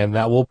 and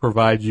that will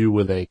provide you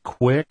with a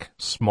quick,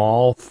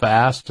 small,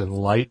 fast, and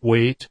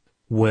lightweight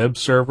web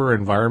server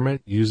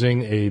environment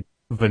using a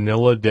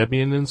vanilla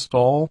Debian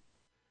install,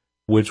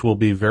 which will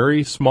be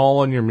very small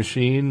on your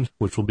machine,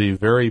 which will be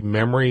very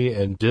memory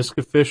and disk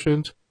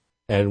efficient,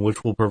 and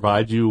which will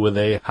provide you with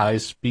a high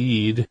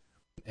speed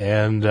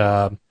and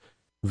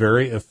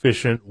very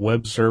efficient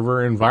web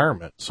server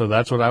environment. So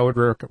that's what I would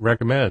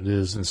recommend,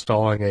 is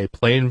installing a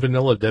plain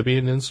vanilla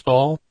Debian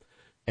install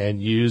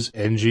and use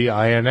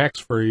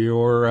NGINX for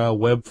your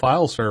web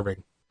file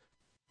serving.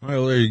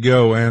 Well, there you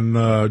go.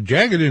 And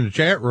Jagged in the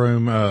chat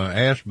room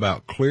asked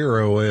about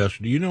ClearOS.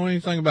 Do you know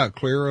anything about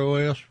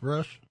ClearOS,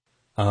 Russ?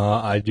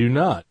 I do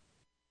not.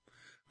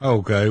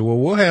 Okay, well,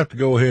 we'll have to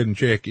go ahead and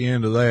check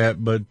into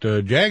that. But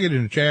Jagged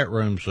in the chat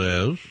room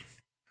says,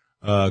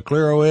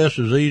 ClearOS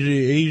is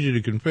easy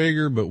to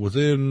configure, but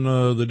within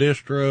the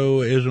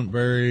distro isn't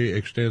very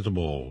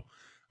extensible.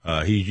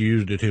 He's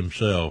used it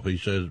himself. He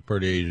says it's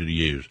pretty easy to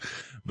use.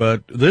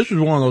 But this is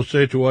one of those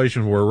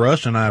situations where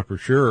Russ and I for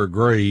sure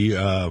agree.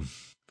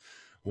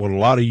 What a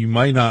lot of you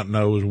may not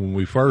know is when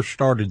we first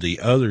started the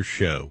other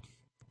show,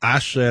 I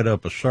set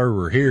up a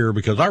server here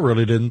because I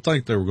really didn't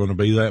think there were going to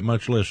be that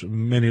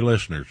many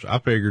listeners. I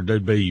figured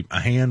there'd be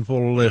a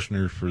handful of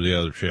listeners for the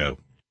other show.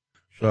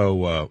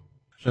 So,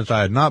 since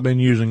I had not been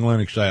using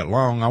Linux that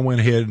long, I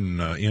went ahead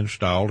and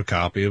installed a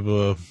copy of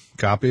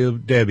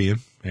Debian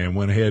and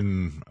went ahead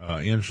and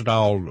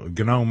installed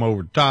GNOME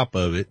over the top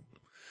of it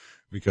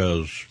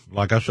because,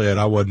 like I said,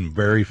 I wasn't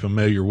very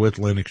familiar with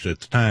Linux at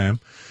the time,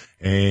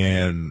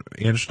 and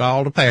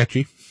installed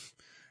Apache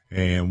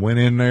and went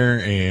in there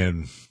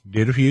and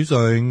did a few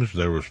things.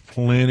 There was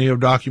plenty of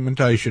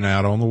documentation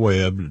out on the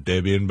web.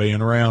 Debian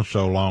being around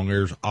so long,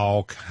 there's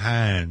all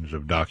kinds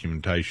of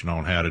documentation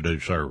on how to do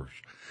servers.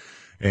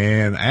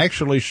 And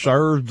actually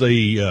served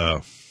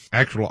the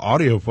actual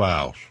audio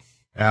files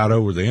out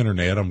over the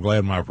internet. I'm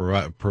glad my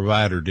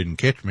provider didn't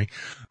catch me,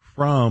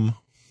 from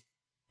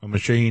a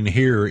machine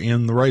here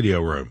in the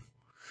radio room.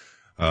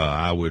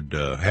 I would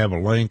have a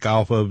link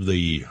off of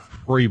the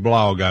free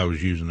blog I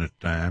was using at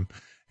the time,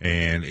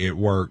 and it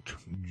worked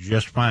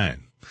just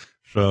fine.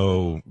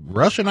 So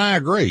Russ and I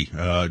agree.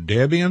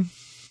 Debian,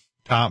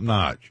 top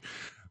notch.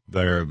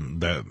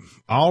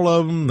 All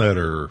of them that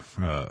are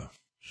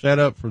set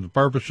up for the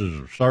purposes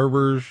of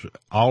servers.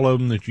 All of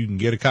them that you can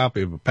get a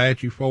copy of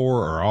Apache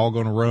for are all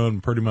going to run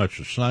pretty much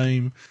the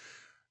same.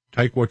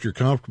 Take what you're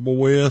comfortable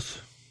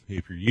with.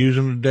 If you're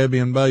using a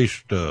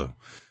Debian-based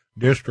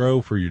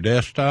distro for your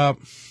desktop,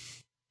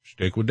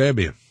 stick with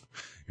Debian.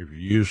 If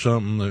you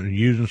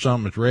using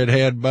something that's Red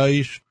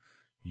Hat-based,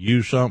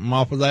 use something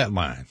off of that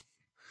line.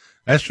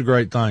 That's the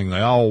great thing.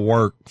 They all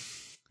work,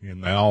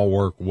 and they all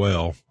work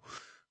well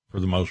for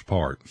the most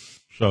part.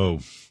 So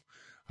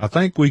I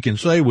think we can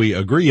say we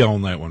agree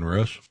on that one,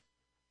 Russ.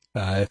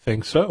 I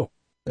think so.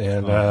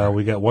 And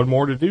we got one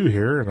more to do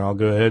here, and I'll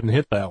go ahead and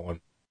hit that one.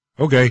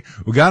 Okay,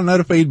 we got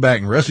another feedback,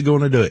 and Russ is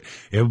going to do it.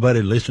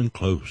 Everybody listen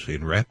close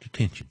and rapt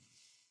attention.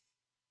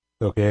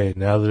 Okay,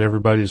 now that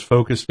everybody's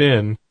focused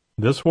in,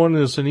 this one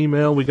is an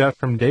email we got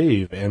from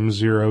Dave,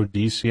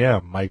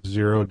 M0DCM, Mike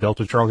 0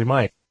 Delta Charlie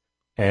Mike.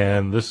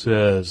 And this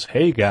says,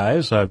 "Hey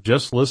guys, I've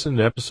just listened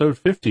to episode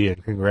 50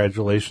 and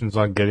congratulations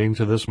on getting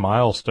to this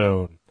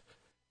milestone.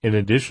 In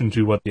addition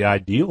to what the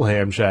ideal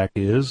ham shack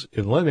is,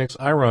 in Linux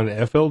I run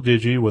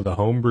FLDigi with a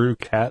homebrew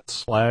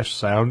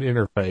cat/sound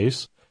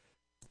interface,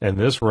 and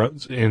this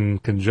runs in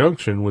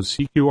conjunction with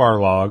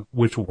CQRlog,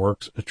 which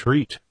works a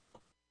treat.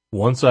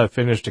 Once I've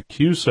finished a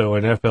QSO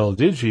in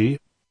FLDigi,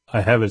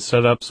 I have it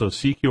set up so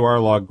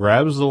CQRlog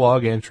grabs the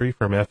log entry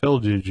from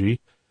FLDigi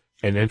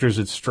and enters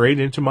it straight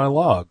into my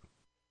log.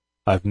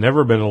 I've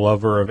never been a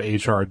lover of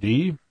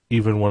HRD,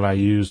 even when I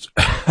used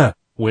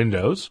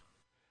Windows.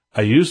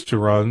 I used to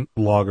run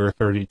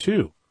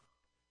Logger32.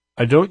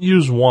 I don't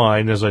use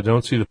Wine as I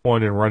don't see the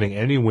point in running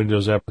any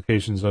Windows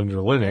applications under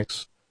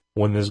Linux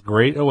when this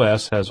great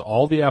OS has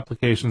all the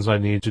applications I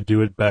need to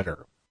do it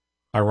better.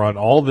 I run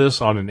all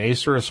this on an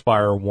Acer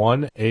Aspire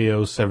 1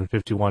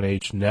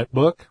 AO751H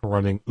netbook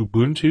running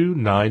Ubuntu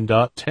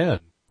 9.10,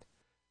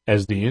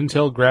 as the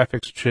Intel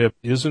graphics chip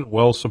isn't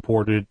well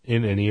supported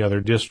in any other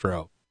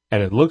distro,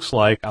 and it looks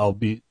like I'll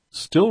be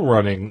still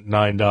running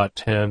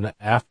 9.10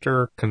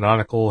 after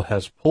Canonical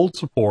has pulled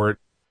support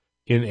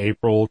in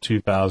April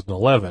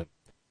 2011.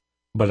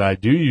 But I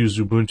do use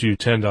Ubuntu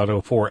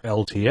 10.04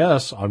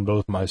 LTS on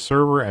both my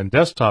server and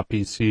desktop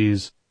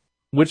PCs,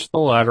 which the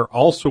latter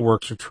also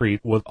works a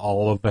treat with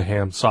all of the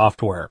ham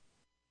software.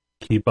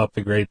 Keep up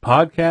the great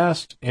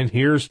podcast, and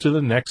here's to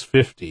the next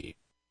 50.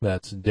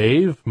 That's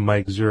Dave,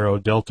 Mike 0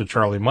 Delta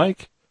Charlie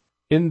Mike,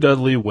 in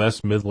Dudley,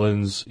 West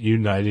Midlands,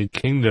 United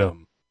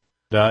Kingdom.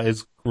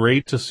 It's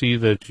great to see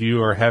that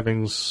you are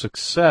having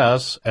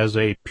success as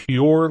a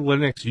pure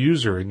Linux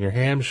user in your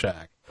ham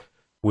shack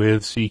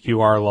with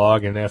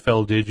CQRlog and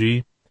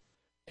FLDigi,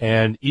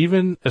 and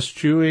even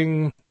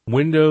eschewing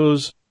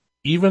Windows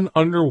even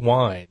under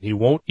Wine. He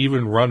won't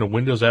even run a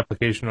Windows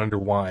application under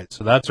Wine,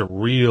 so that's a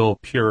real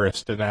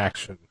purist in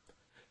action.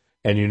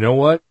 And you know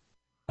what?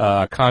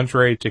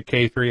 Contrary to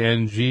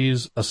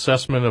K3NG's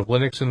assessment of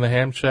Linux in the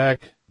ham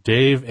shack,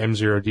 Dave,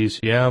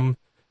 M0DCM,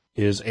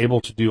 is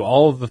able to do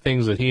all of the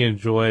things that he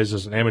enjoys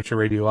as an amateur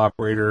radio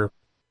operator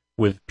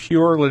with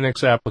pure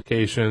Linux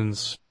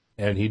applications,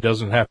 and he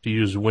doesn't have to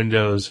use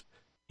Windows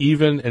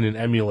even in an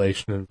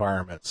emulation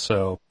environment.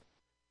 So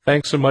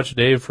thanks so much,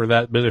 Dave, for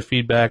that bit of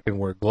feedback, and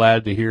we're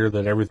glad to hear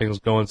that everything's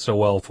going so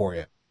well for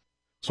you.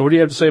 So what do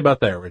you have to say about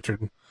that,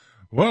 Richard?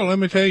 Well, let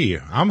me tell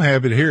you, I'm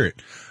happy to hear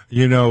it.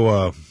 You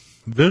know,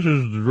 this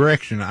is the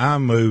direction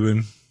I'm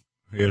moving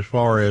as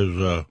far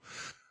as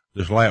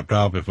this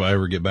laptop if I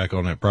ever get back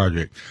on that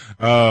project.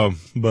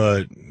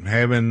 But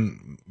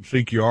having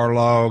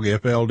CQRlog,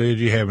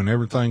 FLDigi, having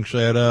everything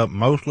set up,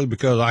 mostly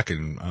because I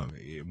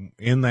can,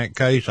 in that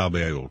case, I'll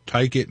be able to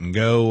take it and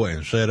go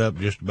and set up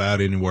just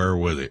about anywhere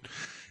with it.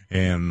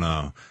 And,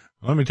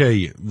 let me tell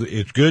you,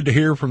 it's good to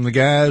hear from the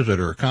guys that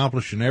are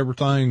accomplishing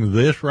everything.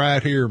 This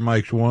right here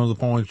makes one of the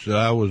points that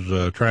I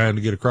was trying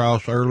to get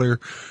across earlier,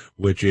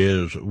 which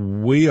is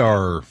we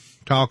are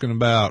talking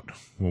about,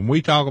 when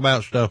we talk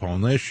about stuff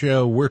on this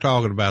show, we're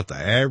talking about the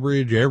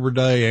average,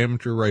 everyday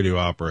amateur radio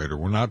operator.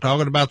 We're not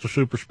talking about the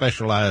super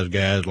specialized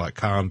guys like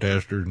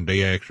contesters and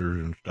DXers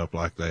and stuff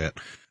like that.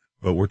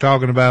 But we're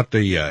talking about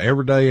the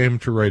everyday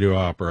amateur radio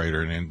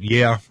operator. And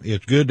yeah,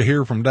 it's good to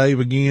hear from Dave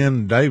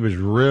again. Dave has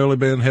really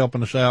been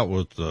helping us out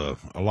with a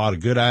lot of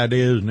good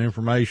ideas and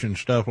information,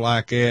 stuff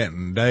like that.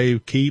 And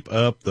Dave, keep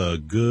up the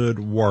good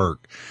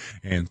work.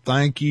 And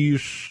thank you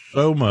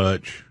so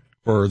much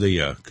for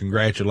the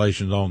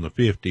congratulations on the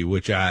 50,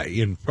 which I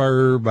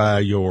infer by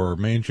your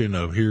mention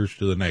of here's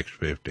to the next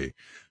 50.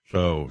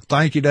 So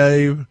thank you,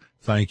 Dave.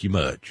 Thank you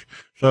much.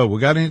 So we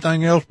got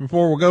anything else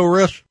before we go,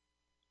 Russ?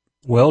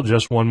 Well,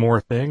 just one more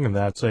thing, and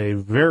that's a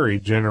very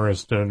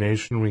generous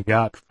donation we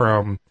got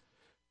from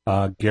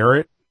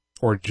Garrett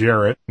or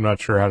Jarrett. I'm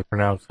not sure how to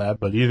pronounce that,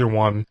 but either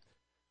one.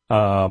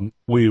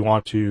 We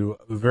want to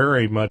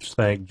very much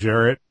thank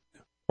Jarrett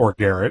or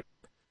Garrett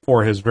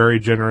for his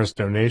very generous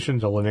donation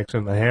to Linux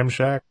in the Ham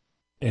Shack.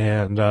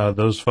 And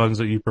those funds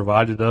that you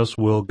provided us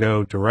will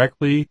go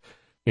directly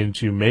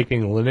into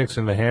making Linux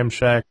in the Ham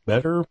Shack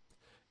better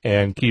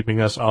and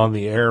keeping us on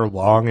the air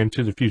long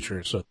into the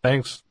future. So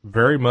thanks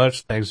very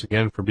much. Thanks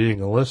again for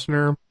being a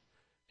listener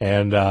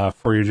and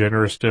for your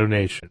generous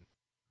donation.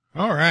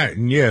 All right.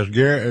 And yes,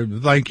 Gary,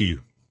 thank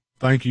you.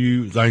 Thank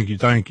you.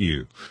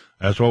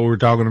 That's what we were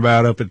talking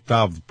about up at the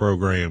top of the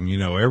program. You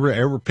know,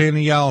 every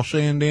penny y'all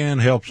send in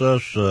helps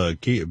us,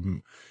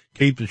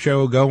 keep the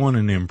show going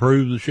and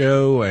improve the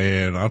show.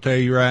 And I'll tell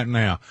you right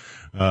now,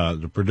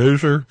 the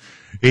producer,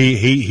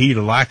 he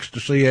likes to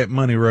see that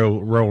money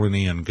rolling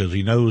in because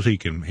he knows he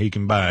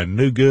can buy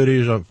new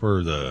goodies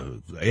for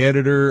the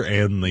editor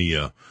and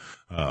the,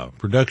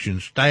 production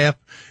staff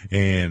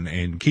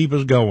and keep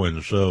us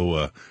going.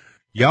 So,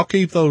 y'all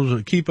keep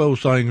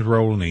those things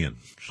rolling in.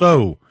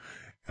 So,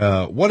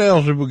 what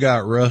else have we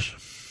got,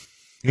 Russ?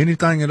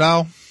 Anything at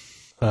all?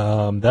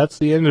 That's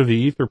the end of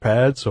the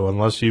Etherpad, so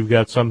unless you've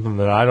got something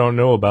that I don't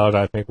know about,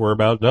 I think we're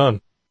about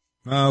done.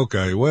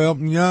 Okay, well,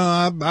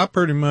 yeah, I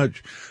pretty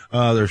much,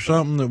 there's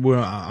something that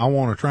I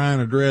want to try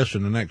and address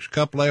in the next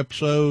couple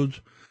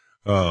episodes,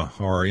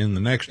 or in the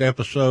next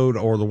episode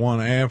or the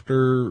one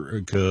after,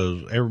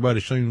 because everybody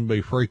seems to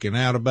be freaking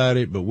out about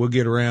it, but we'll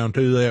get around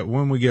to that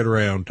when we get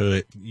around to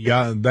it.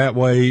 Yeah, that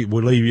way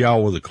we'll leave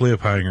y'all with a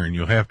cliffhanger and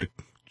you'll have to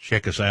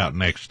check us out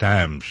next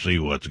time to see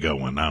what's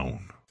going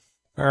on.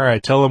 All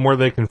right, tell them where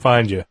they can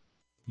find you.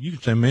 You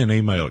can send me an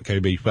email at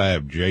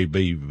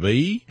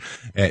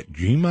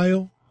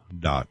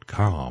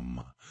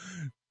kb5jbv@gmail.com.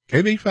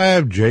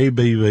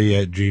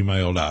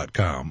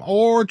 kb5jbv@gmail.com,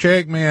 or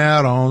check me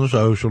out on the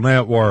social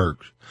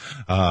networks.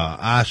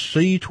 I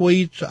see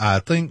tweets, I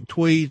think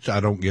tweets,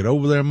 I don't get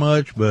over there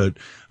much, but,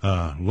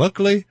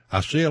 luckily I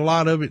see a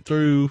lot of it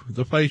through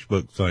the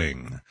Facebook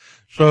thing.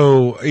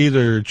 So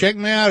either check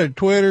me out at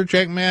Twitter,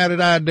 check me out at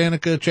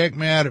Identica, check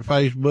me out at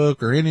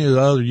Facebook, or any of the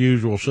other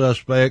usual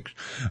suspects.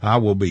 I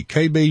will be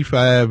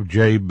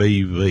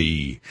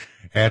KB5JBV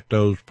at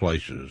those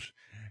places.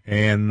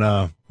 And,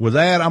 with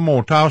that, I'm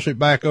going to toss it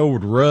back over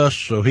to Russ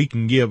so he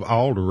can give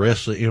all the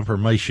rest of the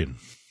information.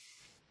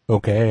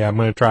 Okay, I'm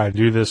going to try to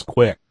do this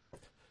quick.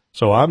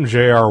 So I'm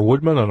J.R.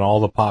 Woodman on all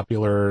the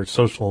popular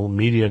social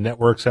media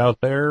networks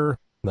out there,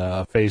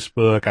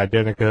 Facebook,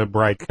 Identica,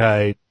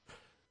 Brightkite,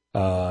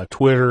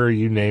 Twitter,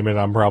 you name it,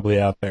 I'm probably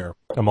out there.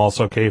 I'm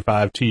also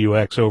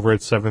K5TUX over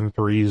at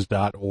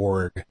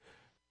 73s.org.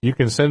 You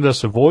can send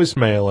us a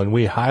voicemail, and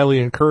we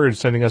highly encourage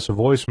sending us a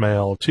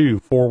voicemail to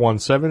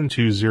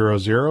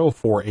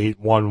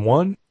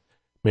 417-200-4811.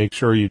 Make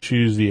sure you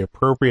choose the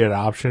appropriate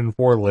option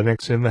for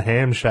Linux in the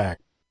Ham Shack.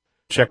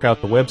 Check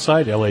out the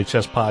website,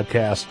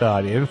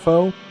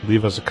 lhspodcast.info.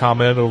 Leave us a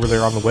comment over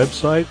there on the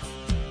website.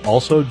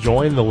 Also,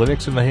 join the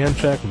Linux in the Ham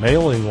Shack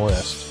mailing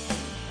list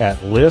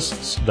at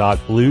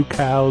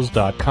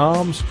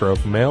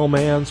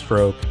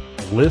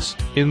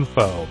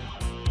lists.bluecows.com/mailman/listinfo.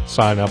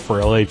 Sign up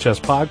for LHS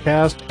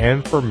Podcast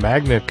and for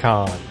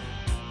MagnetCon,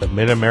 the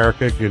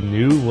Mid-America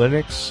GNU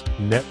Linux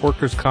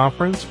Networkers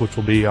Conference, which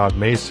will be on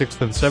May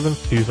 6th and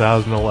 7th,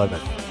 2011.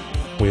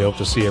 We hope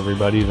to see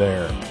everybody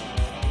there.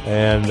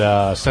 And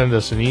send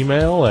us an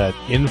email at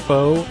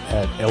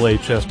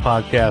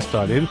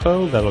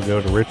info@lhspodcast.info. That'll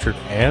go to Richard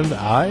and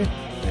I,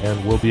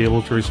 and we'll be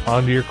able to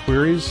respond to your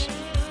queries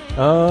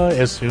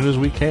as soon as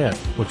we can,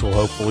 which will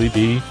hopefully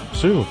be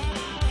soon.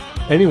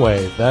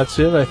 Anyway, that's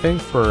it, I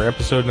think, for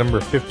episode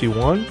number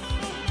 51.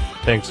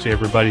 Thanks to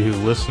everybody who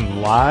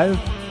listened live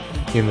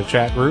in the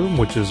chat room,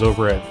 which is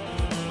over at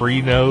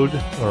Freenode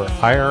or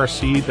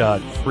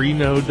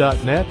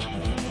irc.freenode.net,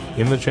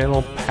 in the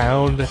channel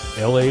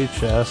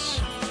 #LHS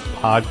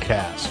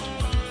Podcast,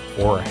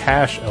 or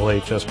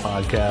 #LHS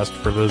Podcast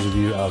for those of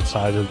you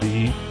outside of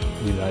the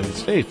United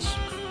States.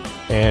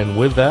 And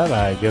with that,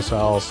 I guess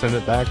I'll send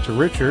it back to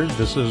Richard.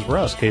 This is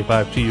Russ,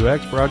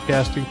 K5TUX,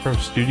 broadcasting from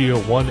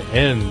Studio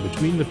 1N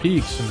between the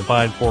peaks in the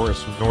pine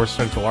forests of north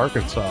central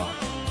Arkansas.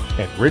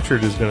 And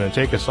Richard is going to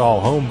take us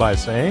all home by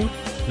saying,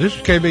 this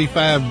is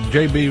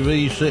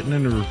KB5JBV sitting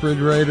in the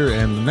refrigerator,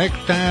 and the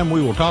next time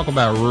we will talk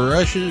about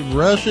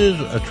Russ's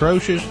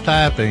atrocious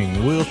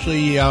typing. We'll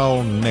see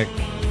y'all next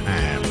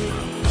time.